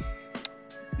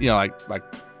 like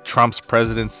Trump's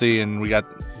presidency, and we got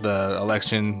the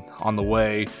election on the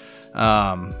way,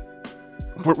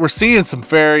 we're seeing some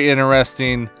very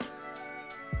interesting,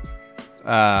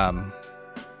 I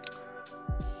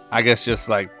guess, just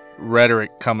like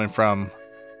rhetoric coming from,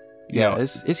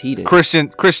 it's heated.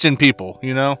 Christian people,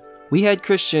 We had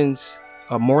Christians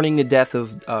mourning the death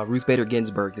of Ruth Bader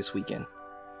Ginsburg this weekend.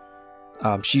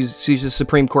 She's a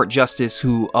Supreme Court justice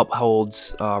who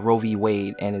upholds Roe v.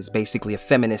 Wade and is basically a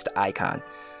feminist icon.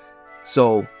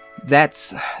 So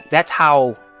that's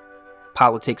how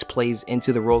politics plays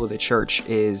into the role of the church.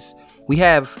 Is we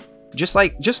have just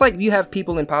like you have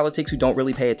people in politics who don't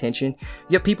really pay attention,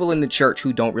 you have people in the church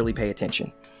who don't really pay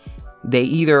attention. They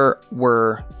either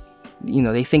were,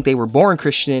 they think they were born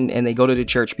Christian and they go to the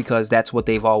church because that's what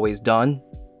they've always done,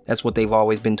 that's what they've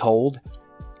always been told,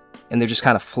 and they're just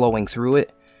kind of flowing through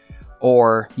it.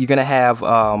 Or you're gonna have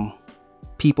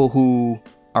people who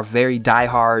are very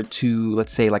diehard to,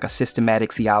 let's say, like a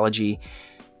systematic theology.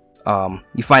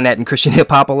 You find that in Christian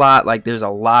hip hop a lot. Like, there's a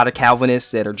lot of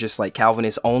Calvinists that are just like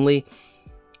Calvinists only.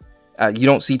 You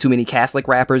don't see too many Catholic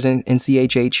rappers in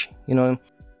CHH.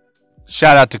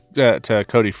 Shout out to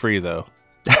Cody Free though.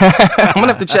 I'm gonna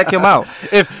have to check him out.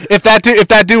 If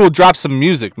that dude will drop some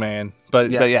music, man.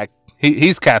 But yeah,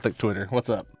 he's Catholic Twitter. What's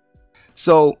up?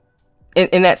 So,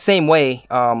 in that same way,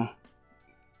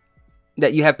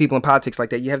 that you have people in politics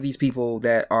like that, you have these people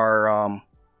that are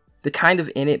they're kind of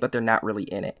in it, but they're not really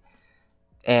in it.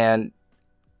 And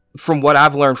from what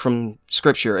I've learned from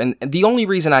scripture, and the only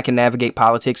reason I can navigate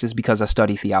politics is because I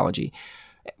study theology.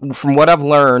 From what I've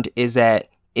learned is that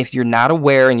if you're not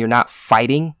aware and you're not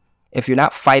fighting, if you're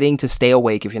not fighting to stay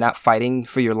awake, if you're not fighting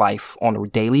for your life on a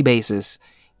daily basis,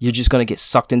 you're just going to get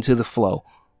sucked into the flow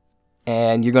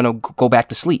and you're going to go back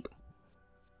to sleep.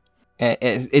 And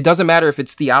it doesn't matter if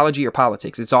it's theology or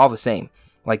politics. It's all the same.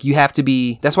 Like, you have to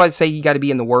be, that's why I say you got to be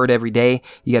in the word every day.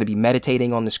 You got to be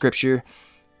meditating on the scripture.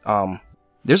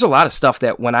 There's a lot of stuff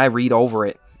that when I read over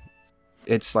it,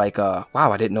 it's like, wow,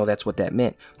 I didn't know that's what that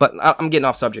meant. But I'm getting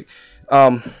off subject.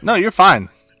 No, you're fine.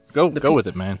 Go with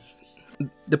it, man.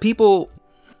 The people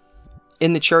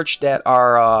in the church that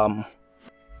are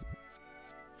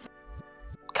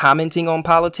commenting on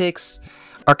politics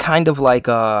are kind of like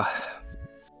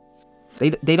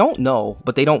they don't know,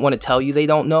 but they don't want to tell you they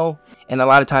don't know. And a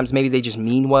lot of times maybe they just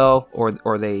mean well,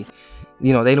 or they,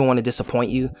 you know, they don't want to disappoint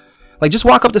you. Like, just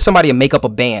walk up to somebody and make up a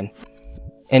band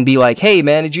and be like, hey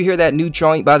man, did you hear that new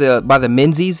joint by the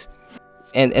Menzies?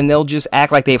 And they'll just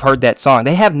act like they've heard that song.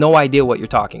 They have no idea what you're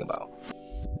talking about.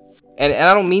 And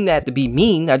I don't mean that to be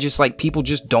mean. I just, like, people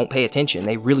just don't pay attention.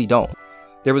 They really don't.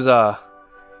 There was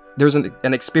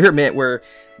an experiment where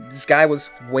this guy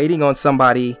was waiting on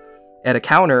somebody at a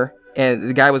counter, and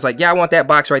the guy was like, yeah, I want that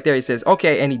box right there. He says,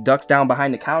 okay, and he ducks down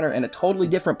behind the counter, and a totally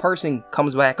different person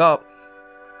comes back up,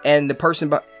 and the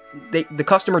person, the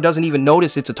customer doesn't even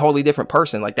notice it's a totally different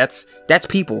person. Like, that's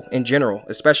people in general,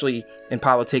 especially in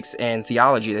politics and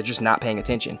theology. They're just not paying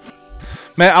attention.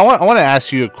 Man, I want to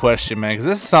ask you a question, man, because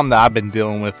this is something that I've been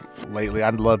dealing with lately.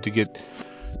 I'd love to get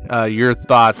your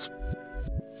thoughts.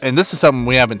 And this is something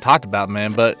we haven't talked about,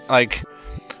 man. But, like,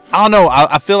 I don't know.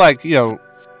 I feel like, you know,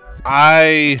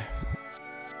 I've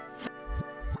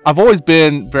always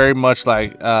been very much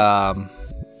like,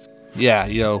 yeah,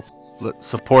 you know,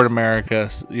 support America,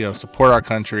 you know, support our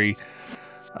country.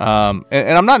 And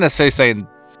I'm not necessarily saying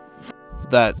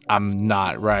that I'm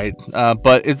not, right?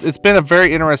 But it's been a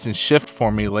very interesting shift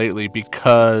for me lately,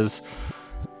 because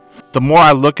the more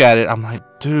I look at it, I'm like,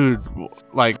 dude,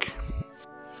 like,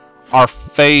 our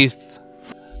faith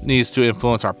needs to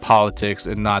influence our politics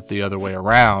and not the other way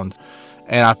around.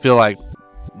 And I feel like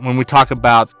when we talk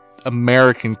about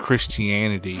American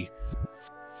Christianity,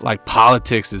 like,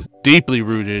 politics is deeply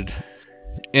rooted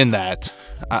in that.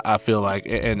 I feel like,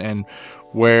 and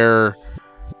where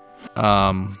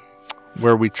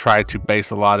we try to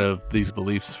base a lot of these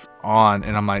beliefs on,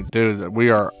 and I'm like, dude, we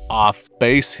are off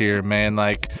base here, man.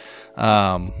 Like,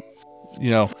 you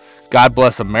know, God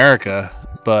bless America,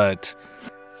 but,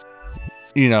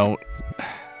 you know,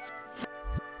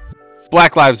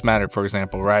 Black Lives Matter, for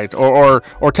example, right? Or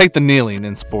take the kneeling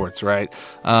in sports, right?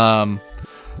 I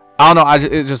don't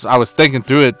know. I was thinking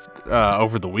through it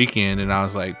over the weekend, and I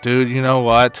was like, dude, you know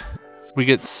what? We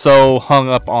get so hung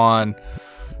up on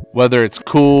whether it's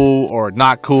cool or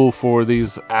not cool for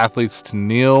these athletes to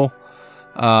kneel.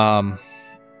 And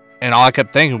all I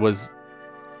kept thinking was,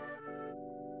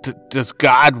 does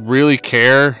God really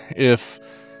care if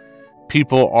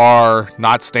people are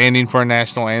not standing for a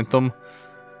national anthem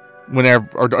whenever,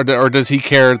 or does he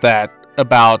care that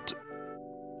about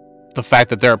the fact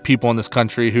that there are people in this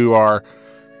country who are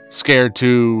scared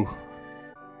to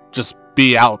just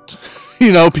be out,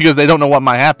 you know, because they don't know what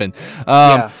might happen.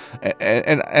 Yeah.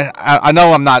 And I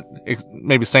know I'm not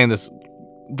maybe saying this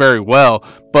very well,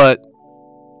 but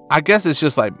I guess it's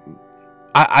just like,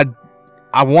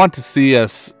 I want to see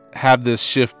us have this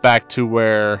shift back to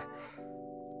where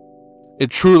it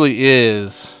truly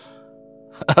is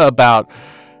about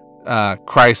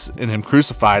Christ and Him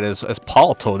crucified, as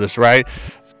Paul told us, right?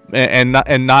 And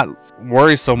not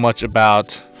worry so much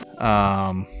about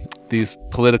these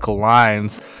political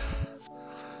lines.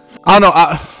 I don't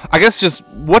know. I guess just,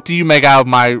 what do you make out of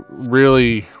my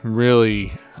really,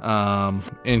 really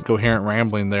incoherent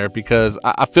rambling there? Because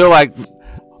I feel like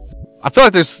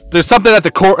there's something at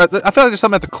the core. I feel like there's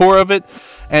something at the core of it,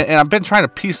 and I've been trying to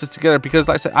piece this together, because,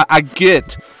 like I said, I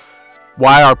get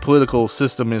why our political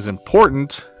system is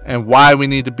important and why we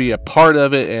need to be a part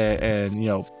of it, and you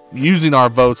know, using our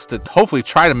votes to hopefully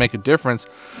try to make a difference.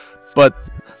 But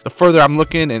the further I'm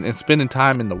looking and spending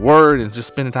time in the Word and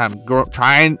just spending time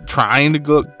trying to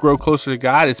grow closer to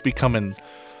God, it's becoming,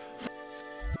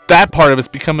 that part of it's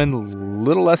becoming a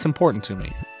little less important to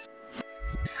me.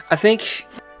 I think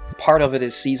part of it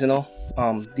is seasonal.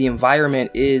 The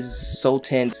environment is so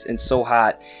tense and so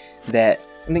hot that,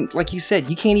 I mean, like you said,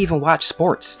 you can't even watch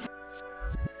sports.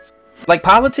 Like,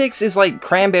 politics is like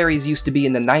cranberries used to be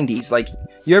in the 90s. Like,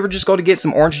 you ever just go to get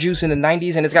some orange juice in the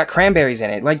 90s and it's got cranberries in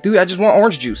it? Like, dude, I just want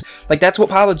orange juice. Like, that's what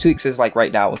politics is like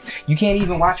right now. You can't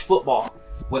even watch football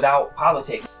without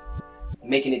politics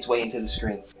making its way into the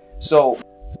screen. So,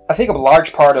 I think a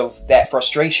large part of that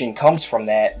frustration comes from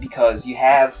that, because you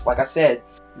have, like I said,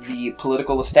 the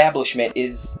political establishment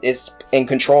is in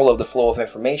control of the flow of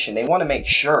information. They want to make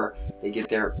sure they get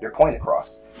their point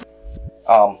across.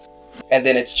 And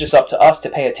then it's just up to us to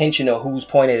pay attention to whose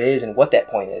point it is and what that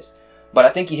point is. But I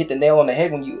think you hit the nail on the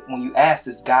head when you asked,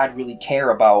 does God really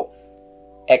care about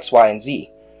X, Y, and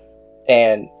Z?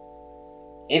 And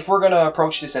if we're going to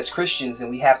approach this as Christians, then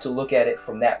we have to look at it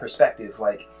from that perspective.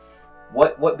 Like,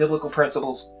 what biblical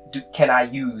principles can I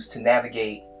use to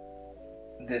navigate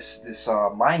this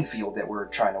minefield that we're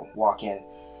trying to walk in?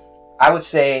 I would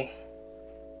say,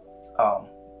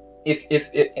 if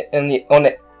on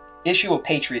the issue of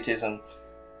patriotism,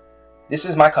 this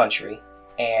is my country,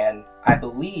 and I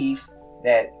believe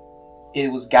that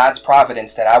it was God's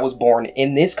providence that I was born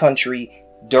in this country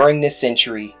during this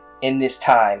century, in this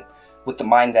time, with the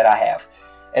mind that I have.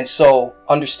 And so,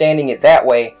 understanding it that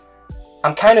way,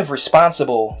 I'm kind of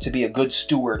responsible to be a good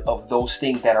steward of those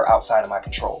things that are outside of my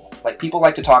control. Like, people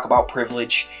like to talk about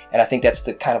privilege, and I think that's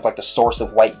the kind of like the source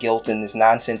of white guilt and this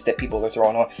nonsense that people are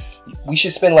throwing on. We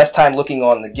should spend less time looking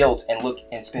on the guilt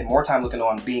and spend more time looking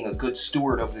on being a good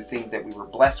steward of the things that we were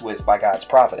blessed with by God's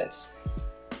providence.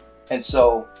 And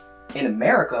so, in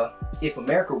America, if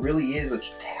America really is a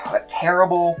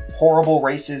terrible, horrible,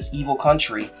 racist, evil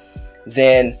country,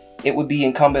 then it would be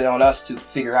incumbent on us to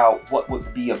figure out what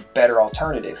would be a better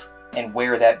alternative and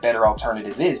where that better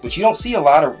alternative is. But you don't see a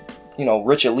lot of,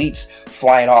 rich elites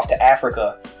flying off to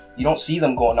Africa. You don't see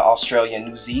them going to Australia and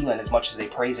New Zealand as much as they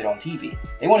praise it on TV.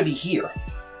 They want to be here.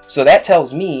 So that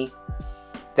tells me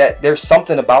that there's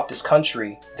something about this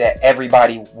country that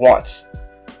everybody wants.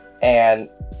 And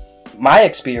my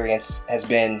experience has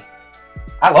been,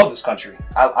 I love this country.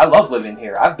 I love living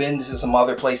here. I've been to some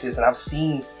other places, and I've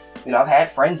seen, I've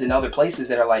had friends in other places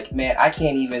that are like, man, I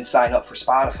can't even sign up for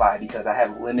Spotify because I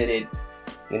have limited,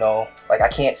 I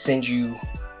can't send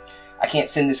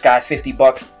this guy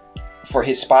 $50 for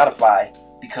his Spotify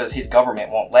because his government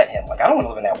won't let him. Like, I don't want to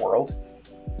live in that world.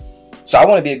 So I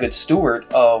want to be a good steward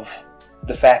of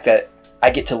the fact that I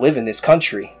get to live in this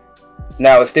country.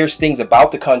 Now, if there's things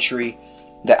about the country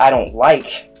that I don't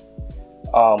like,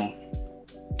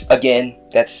 again,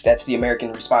 that's the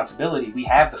American responsibility. We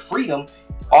have the freedom.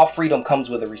 All freedom comes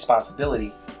with a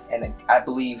responsibility, and I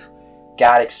believe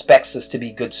God expects us to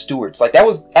be good stewards. Like, that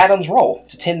was Adam's role,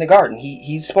 to tend the garden.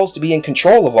 He's supposed to be in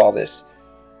control of all this.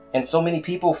 And so many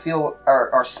people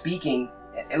are speaking,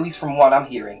 at least from what I'm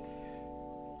hearing,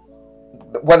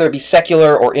 whether it be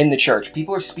secular or in the church,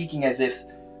 people are speaking as if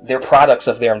they're products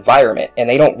of their environment, and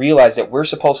they don't realize that we're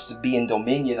supposed to be in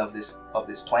dominion of this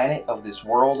planet, of this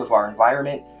world, of our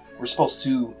environment. We're supposed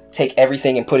to take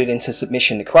everything and put it into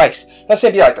submission to Christ. I'm not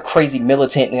saying be like a crazy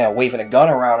militant, waving a gun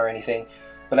around or anything,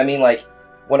 but I mean, like,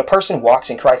 when a person walks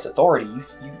in Christ's authority,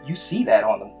 you see that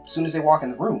on them as soon as they walk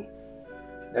in the room.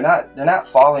 They're not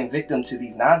falling victim to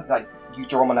these you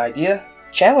throw them an idea,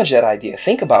 challenge that idea,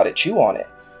 think about it, chew on it.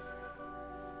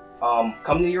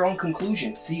 Come to your own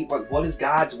conclusion. See, what does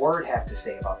God's word have to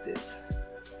say about this?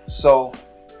 So,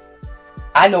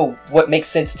 I know what makes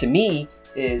sense to me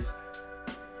is,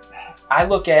 I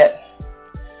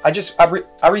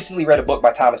recently read a book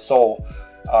by Thomas Sowell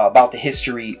about the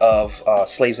history of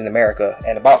slaves in America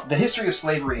and about the history of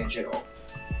slavery in general.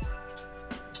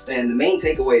 And the main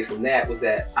takeaway from that was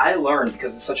that I learned,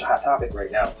 because it's such a hot topic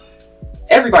right now,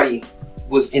 everybody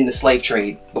was in the slave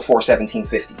trade before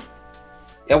 1750.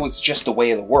 It was just the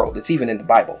way of the world. It's even in the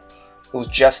Bible. It was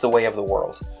just the way of the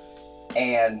world.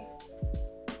 And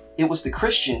it was the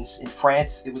Christians in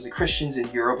France, it was the Christians in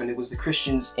Europe, and it was the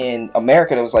Christians in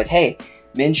America that was like, hey,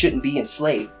 men shouldn't be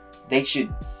enslaved.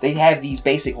 They have these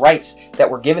basic rights that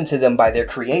were given to them by their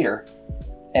creator.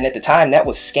 And at the time, that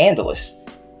was scandalous.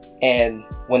 And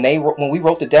when we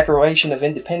wrote the Declaration of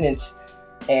Independence,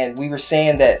 and we were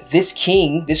saying that this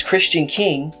Christian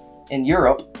king in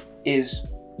Europe is,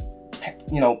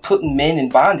 putting men in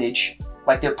bondage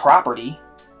like they're property,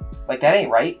 like that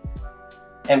ain't right.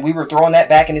 And we were throwing that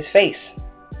back in his face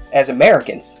as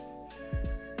Americans.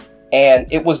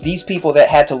 And it was these people that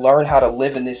had to learn how to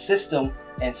live in this system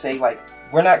and say, like,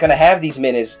 we're not going to have these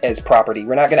men as property.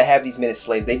 We're not going to have these men as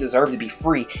slaves. They deserve to be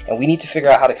free. And we need to figure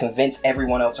out how to convince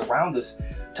everyone else around us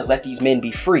to let these men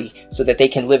be free so that they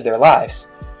can live their lives.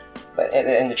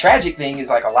 And the tragic thing is,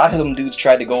 like, a lot of them dudes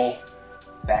tried to go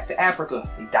back to Africa.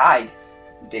 They died.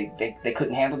 They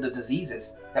couldn't handle the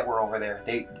diseases that were over there.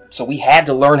 So we had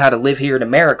to learn how to live here in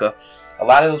America. A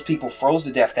lot of those people froze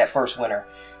to death that first winter.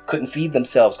 Couldn't feed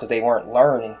themselves because they weren't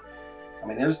learning. I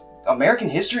mean, American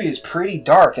history is pretty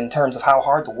dark in terms of how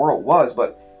hard the world was,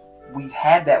 but we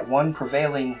had that one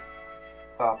prevailing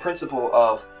principle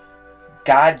of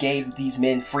God gave these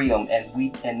men freedom,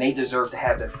 and they deserve to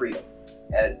have that freedom.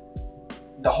 And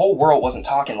the whole world wasn't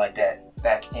talking like that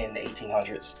back in the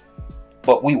 1800s,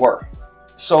 but we were.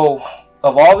 So,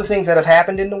 of all the things that have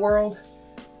happened in the world,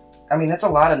 I mean, that's a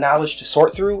lot of knowledge to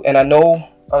sort through, and I know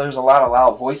there's a lot of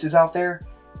loud voices out there.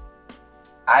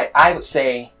 I would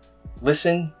say,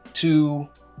 listen to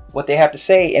what they have to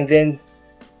say, and then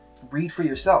read for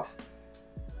yourself.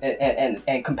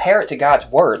 and compare it to God's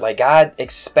word. Like, God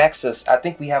expects us. I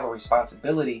think we have a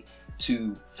responsibility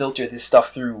to filter this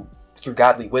stuff through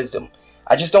godly wisdom.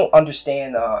 I just don't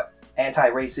understand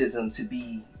anti-racism to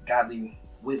be godly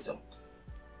wisdom.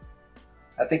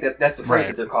 I think that's the phrase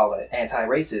that they're calling it,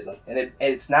 anti-racism. And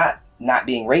it's not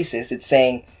being racist. It's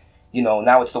saying,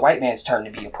 now it's the white man's turn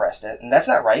to be oppressed. And that's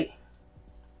not right.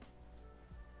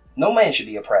 No man should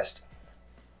be oppressed.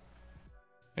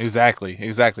 Exactly.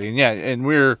 And yeah, and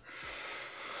man,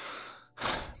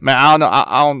 I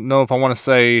don't know if I want to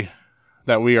say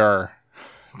that we are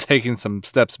taking some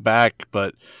steps back,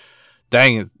 but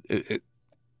dang, it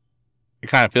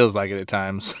kind of feels like it at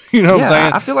times. You know what I'm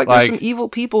saying? I feel like there's some evil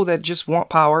people that just want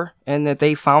power and that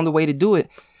they found a way to do it.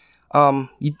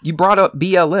 You brought up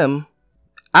BLM.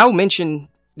 I'll mention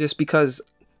this because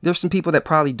there's some people that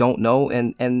probably don't know,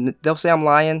 and they'll say I'm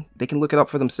lying. They can look it up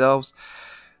for themselves.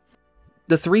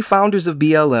 The 3 founders of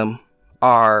BLM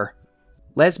are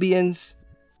lesbians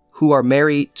who are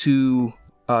married to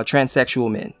transsexual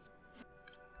men.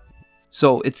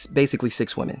 So it's basically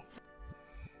 6 women.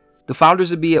 One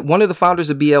of the founders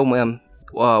of BLM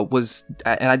was,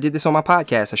 and I did this on my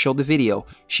podcast, I showed the video.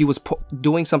 She was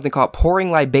doing something called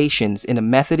pouring libations in a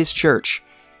Methodist church,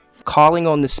 calling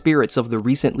on the spirits of the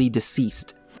recently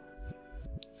deceased.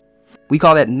 We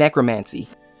call that necromancy.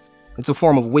 It's a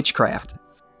form of witchcraft.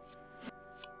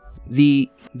 The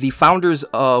founders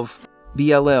of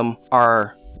BLM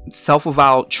are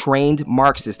self-avowed trained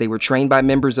Marxists. They were trained by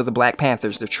members of the Black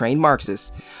Panthers. They're trained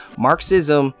Marxists.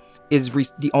 Marxism is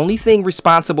the only thing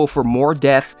responsible for more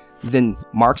death than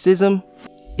Marxism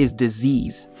is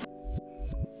disease.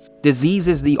 Disease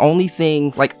is the only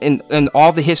thing, like in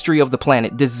all the history of the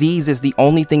planet, disease is the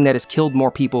only thing that has killed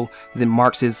more people than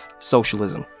Marxist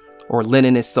socialism or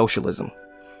Leninist socialism.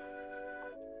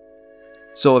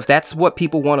 So if that's what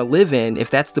people want to live in, if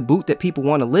that's the boot that people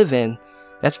want to live in,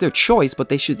 that's their choice, but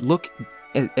they should look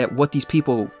at what these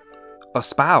people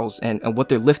espouse and what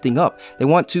they're lifting up. They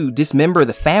want to dismember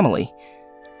the family.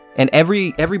 And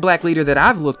every black leader that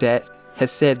I've looked at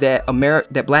has said that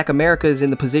that Black America is in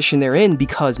the position they're in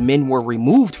because men were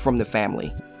removed from the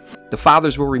family. The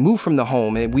fathers were removed from the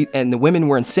home, and the women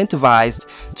were incentivized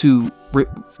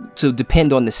to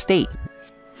depend on the state.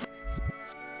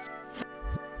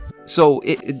 So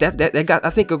I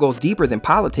think it goes deeper than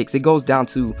politics. It goes down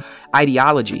to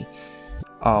ideology.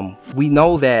 We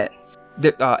know that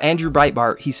Andrew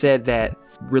Breitbart, he said that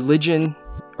religion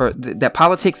or that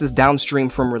politics is downstream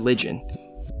from religion.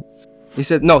 He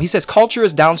says culture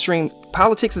is downstream,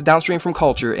 politics is downstream from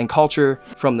culture, and culture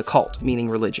from the cult, meaning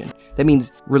religion. That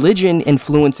means religion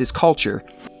influences culture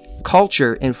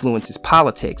influences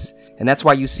politics, and that's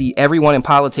why you see everyone in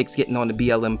politics getting on the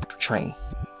BLM train.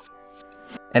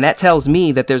 And that tells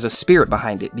me that there's a spirit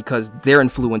behind it because they're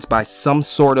influenced by some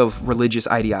sort of religious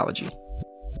ideology.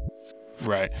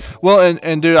 Right. Well,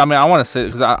 and dude, I mean, I want to say,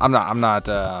 because I'm not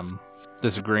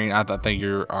disagreeing. I think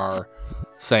you are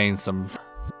saying some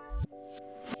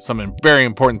very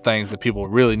important things that people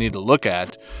really need to look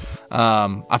at.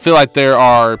 I feel like there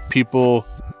are people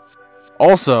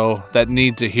also that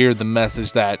need to hear the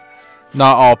message that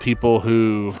not all people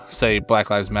who say Black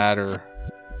Lives Matter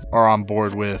are on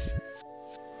board with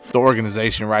the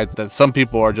organization, right? That some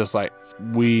people are just like,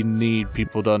 we need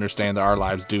people to understand that our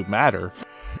lives do matter,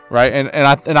 right? And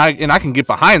I can get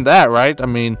behind that, right? I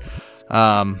mean,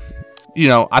 I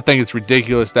think it's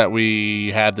ridiculous that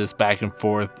we have this back and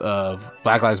forth of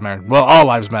Black Lives Matter. Well, all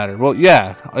lives matter. Well,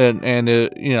 yeah, and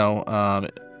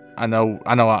I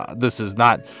know this is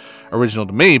not original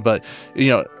to me, but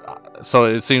so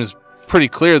it seems pretty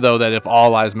clear though that if all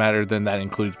lives matter, then that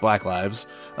includes Black lives.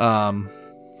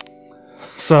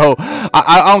 So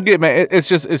I don't get, man.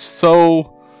 It's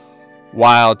so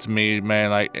wild to me, man.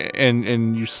 Like,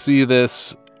 and you see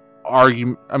this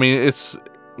argument. I mean, it's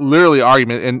literally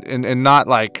argument and not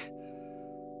like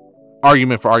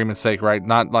argument for argument's sake, right?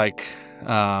 Not like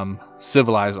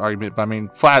civilized argument, but I mean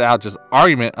flat out just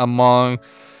argument among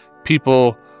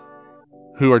people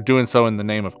who are doing so in the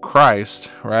name of Christ,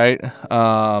 right?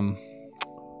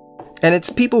 And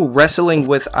it's people wrestling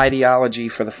with ideology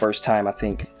for the first time, I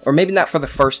think. Or maybe not for the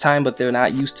first time, but they're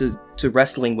not used to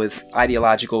wrestling with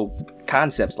ideological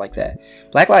concepts like that.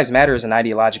 Black Lives Matter is an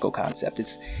ideological concept.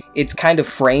 It's kind of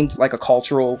framed like a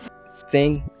cultural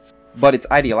thing, but it's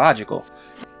ideological.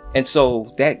 And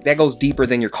so that goes deeper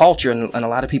than your culture, and a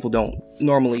lot of people don't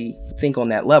normally think on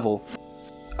that level.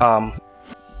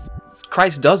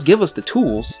 Christ does give us the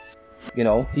tools.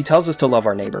 He tells us to love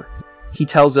our neighbor. He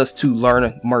tells us to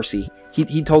learn mercy.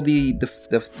 He told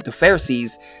the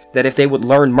Pharisees that if they would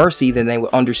learn mercy, then they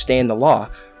would understand the law.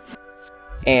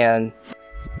 And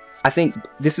I think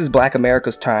this is Black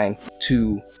America's time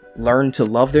to learn to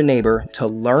love their neighbor, to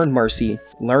learn mercy,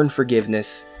 learn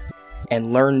forgiveness,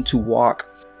 and learn to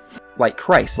walk like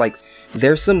Christ. Like,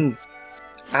 there's some,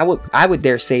 I would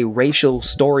dare say, racial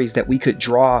stories that we could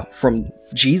draw from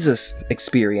Jesus'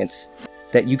 experience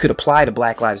that you could apply to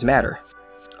Black Lives Matter.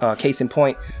 Case in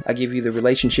point, I give you the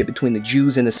relationship between the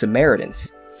Jews and the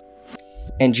Samaritans.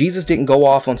 And Jesus didn't go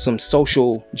off on some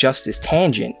social justice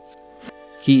tangent.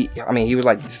 He was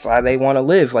like, this is how they want to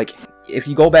live. Like, if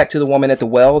you go back to the woman at the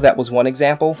well, that was one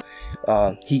example.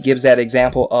 He gives that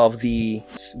example of the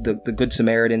Good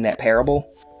Samaritan, that parable.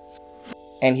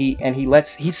 And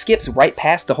he skips right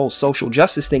past the whole social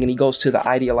justice thing, and he goes to the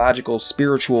ideological,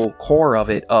 spiritual core of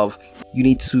it, of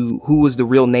who is the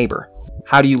real neighbor?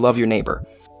 How do you love your neighbor?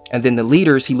 And then the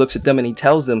leaders, he looks at them and he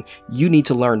tells them, you need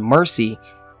to learn mercy.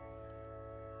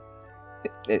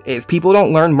 If people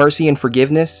don't learn mercy and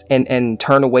forgiveness and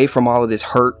turn away from all of this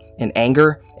hurt and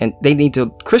anger, and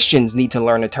Christians need to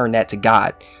learn to turn that to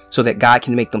God, so that God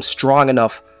can make them strong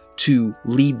enough to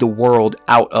lead the world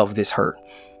out of this hurt.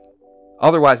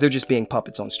 Otherwise, they're just being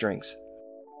puppets on strings.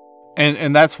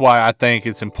 And that's why I think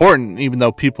it's important, even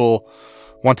though people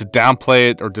want to downplay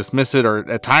it or dismiss it, or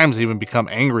at times even become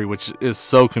angry, which is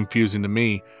so confusing to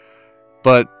me.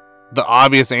 But the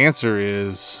obvious answer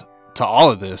is, to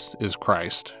all of this, is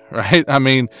Christ, right? I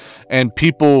mean, and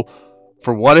people,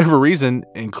 for whatever reason,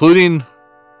 including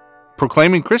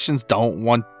proclaiming Christians, don't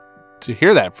want to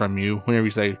hear that from you whenever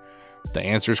you say, the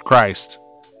answer is Christ.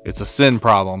 It's a sin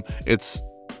problem. It's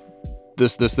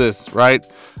this, right?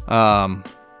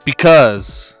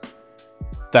 Because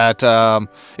that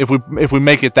if we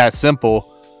make it that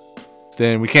simple,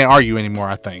 then we can't argue anymore,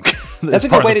 I think. That's a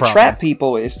good way to trap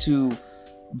people, is to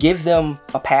give them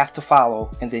a path to follow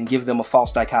and then give them a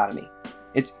false dichotomy.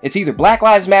 It's either Black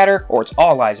Lives Matter or it's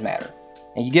all lives matter.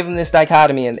 And you give them this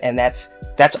dichotomy, and that's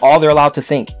all they're allowed to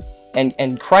think.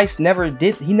 And Christ never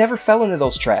did. He never fell into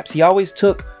those traps. He always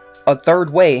took a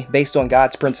third way based on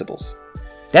God's principles.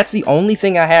 That's the only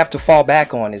thing I have to fall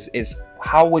back on, is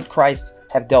how would Christ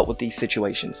have dealt with these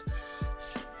situations?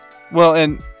 Well,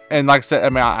 and like I said, I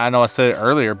mean, I know I said it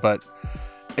earlier, but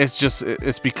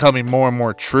it's becoming more and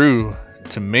more true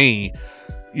to me.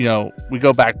 You know, we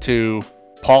go back to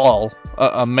Paul,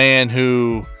 a man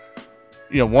who,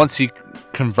 you know, once he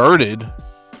converted,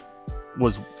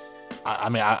 was, I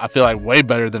mean, I feel like way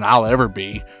better than I'll ever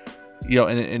be. You know,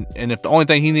 and if the only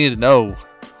thing he needed to know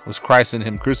was Christ and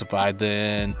him crucified,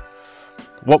 then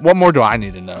what more do I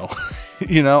need to know?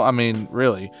 You know, I mean,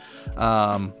 really.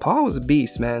 Paul was a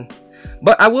beast, man.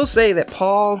 But I will say that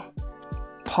Paul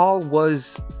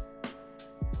was,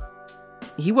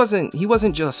 he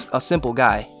wasn't just a simple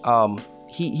guy.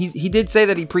 He did say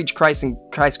that he preached Christ and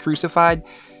Christ crucified,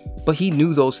 but he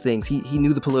knew those things. He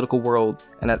knew the political world,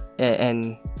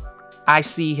 and I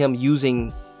see him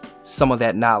using some of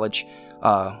that knowledge.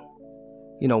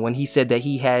 You know, when he said that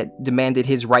he had demanded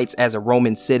his rights as a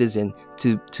Roman citizen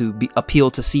to appeal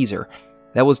to Caesar,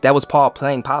 that was Paul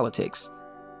playing politics.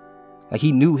 Like,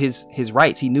 he knew his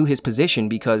rights, he knew his position,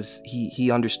 because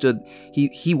he understood.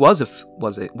 He was he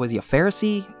a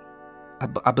Pharisee?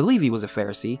 I believe he was a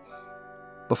Pharisee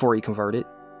before he converted.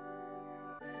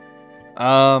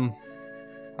 I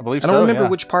believe so. I don't remember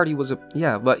which part he was.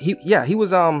 But he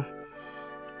was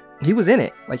in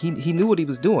it. Like, he knew what he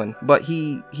was doing, but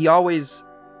he always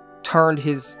turned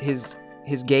his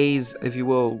gaze, if you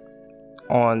will,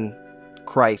 on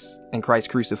Christ and Christ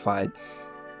crucified,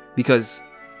 because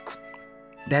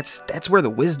that's where the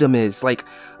wisdom is. Like,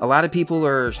 a lot of people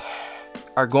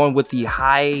are going with the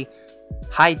high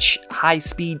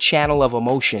speed channel of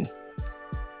emotion,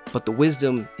 but the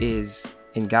wisdom is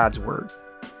in God's word.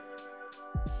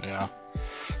 Yeah.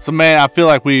 So, man, I feel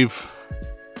like we've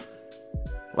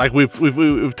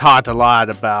talked a lot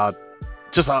about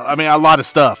just, I mean, a lot of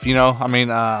stuff, you know. I mean,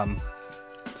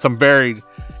 some very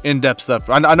in-depth stuff.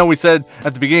 I know we said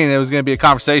at the beginning there was going to be a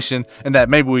conversation and that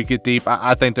maybe we get deep.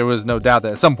 I think there was no doubt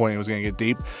that at some point it was going to get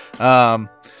deep.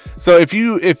 So if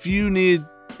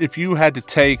you had to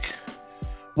take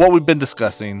what we've been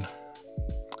discussing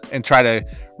and try to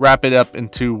wrap it up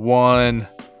into one,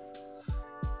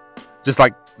 just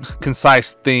like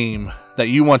concise theme that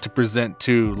you want to present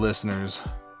to listeners,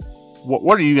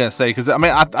 what are you going to say? Because I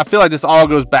mean, I feel like this all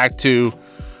goes back to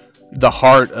the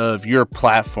heart of your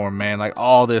platform, man. Like,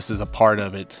 all this is a part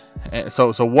of it. And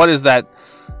so what is that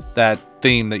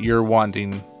theme that you're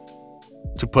wanting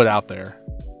to put out there?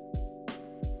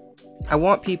 I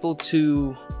want people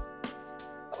to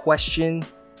question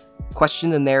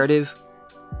the narrative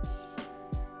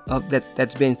of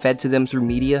that's been fed to them through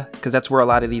media, because that's where a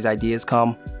lot of these ideas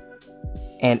come.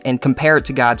 and compare it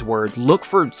to God's word. Look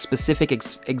for specific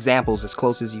examples as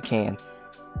close as you can.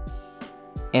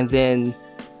 And then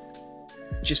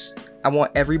I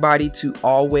want everybody to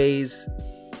always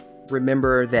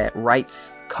remember that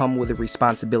rights come with a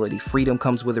responsibility. Freedom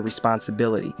comes with a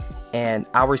responsibility. And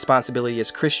our responsibility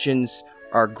as Christians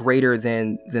are greater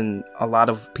than a lot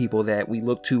of people that we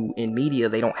look to in media.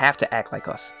 They don't have to act like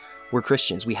us. We're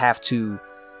Christians. We have to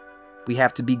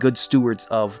be good stewards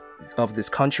of this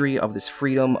country, of this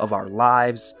freedom, of our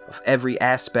lives, of every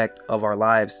aspect of our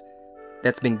lives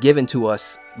that's been given to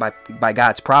us by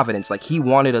God's providence. Like, he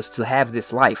wanted us to have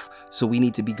this life, so we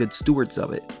need to be good stewards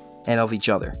of it and of each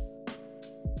other.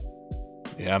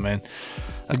 Yeah, man.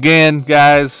 Again,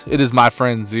 guys, it is my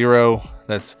friend Xero.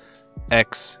 That's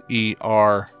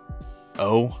XERO.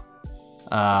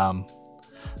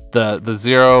 The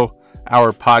 0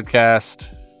 Hour Podcast.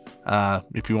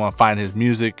 If you want to find his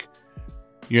music,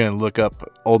 you're gonna look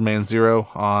up Old Man Xero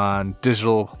on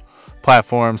digital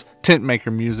platforms. Tent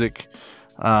Maker Music.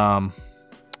 Yeah,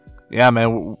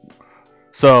 man.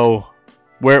 So,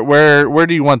 where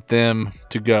do you want them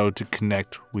to go to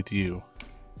connect with you?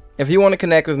 If you want to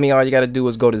connect with me, all you got to do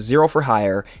is go to Xero for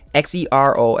Hire,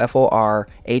 XEROFORHIRE.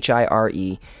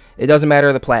 It doesn't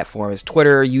matter the platform. It's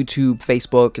Twitter, YouTube,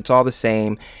 Facebook. It's all the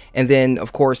same. And then,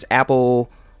 of course,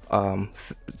 Apple,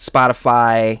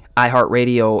 Spotify,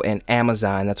 iHeartRadio, and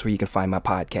Amazon. That's where you can find my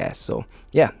podcast. So,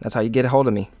 yeah, that's how you get a hold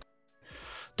of me.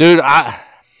 Dude,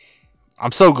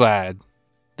 I'm so glad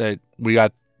that we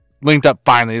got linked up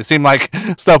finally. It seemed like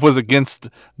stuff was against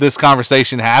this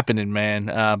conversation happening, man.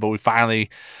 But we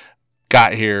finally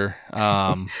got here.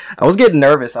 I was getting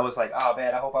nervous. I was like, oh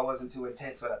man, I hope I wasn't too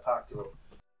intense when I talked to him.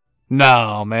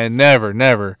 No, man,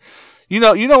 never. You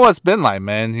know what it's been like,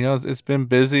 man. You know, it's been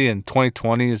busy, and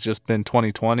 2020 has just been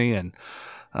 2020, and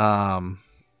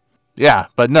yeah.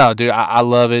 But no, dude, I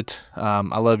love it.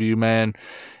 I love you, man,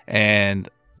 and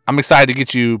I'm excited to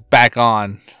get you back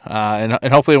on.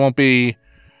 And hopefully it won't be,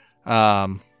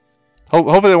 hopefully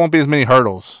there won't be as many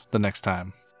hurdles the next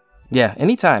time. Yeah,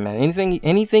 anytime, man.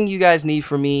 Anything you guys need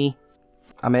from me,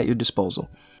 I'm at your disposal.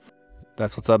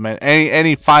 That's what's up, man.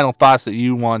 Any final thoughts that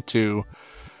you want to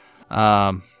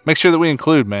make sure that we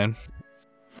include, man?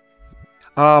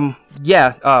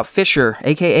 Fisher,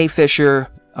 aka Fisher,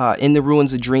 In the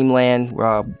Ruins of Dreamland.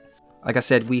 Like I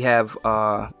said, we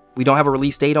don't have a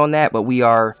release date on that, but we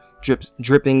are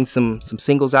dripping some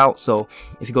singles out. So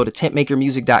if you go to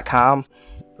tentmakermusic.com,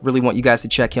 I really want you guys to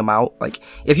check him out. Like,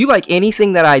 if you like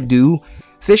anything that I do,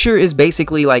 Fisher is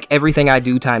basically like everything I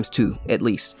do times 2 at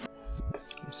least.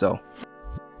 So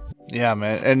yeah,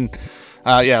 man. And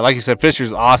yeah, like you said,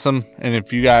 Fisher's awesome. And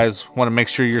if you guys want to make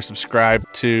sure you're subscribed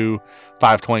to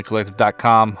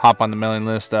 520collective.com, hop on the mailing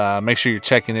list. Make sure you're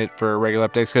checking it for regular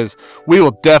updates, because we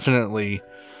will definitely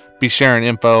be sharing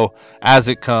info as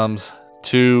it comes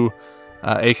to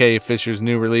aka Fisher's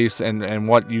new release and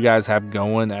what you guys have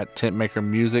going at Tent Maker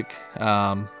Music.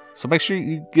 So make sure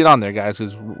you get on there, guys,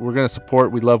 because we're going to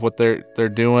support. We love what they're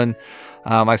doing.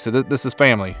 Like I said, this is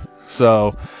family.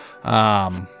 So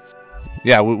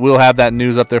yeah, we'll have that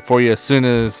news up there for you as soon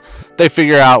as they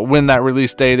figure out when that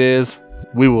release date is.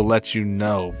 We will let you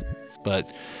know. But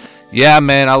yeah,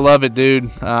 man, I love it,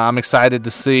 dude. I'm excited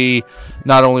to see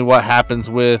not only what happens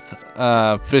with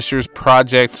Fisher's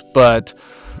project, but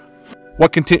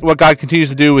what God continues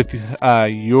to do with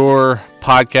your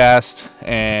podcast,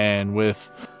 and with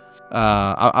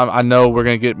I know we're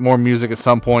gonna get more music at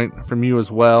some point from you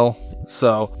as well.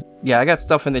 So yeah, I got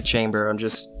stuff in the chamber. I'm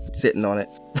just sitting on it.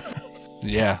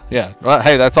 Yeah. Well,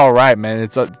 hey, that's all right, man.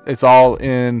 It's all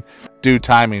in due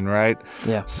timing, right?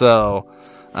 Yeah. So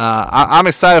I'm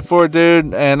excited for it,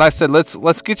 dude. And like I said,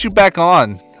 let's get you back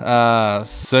on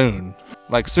soon,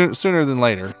 like sooner than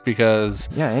later, because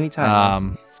yeah,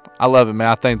 anytime. I love it, man.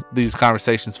 I think these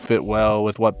conversations fit well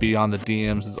with what Beyond the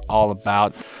DMs is all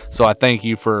about. So I thank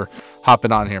you for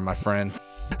hopping on here, my friend.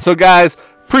 So guys,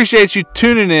 appreciate you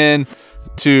tuning in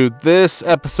to this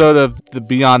episode of the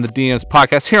Beyond the DMs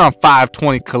podcast here on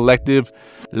 520 Collective.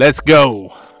 Let's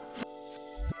go.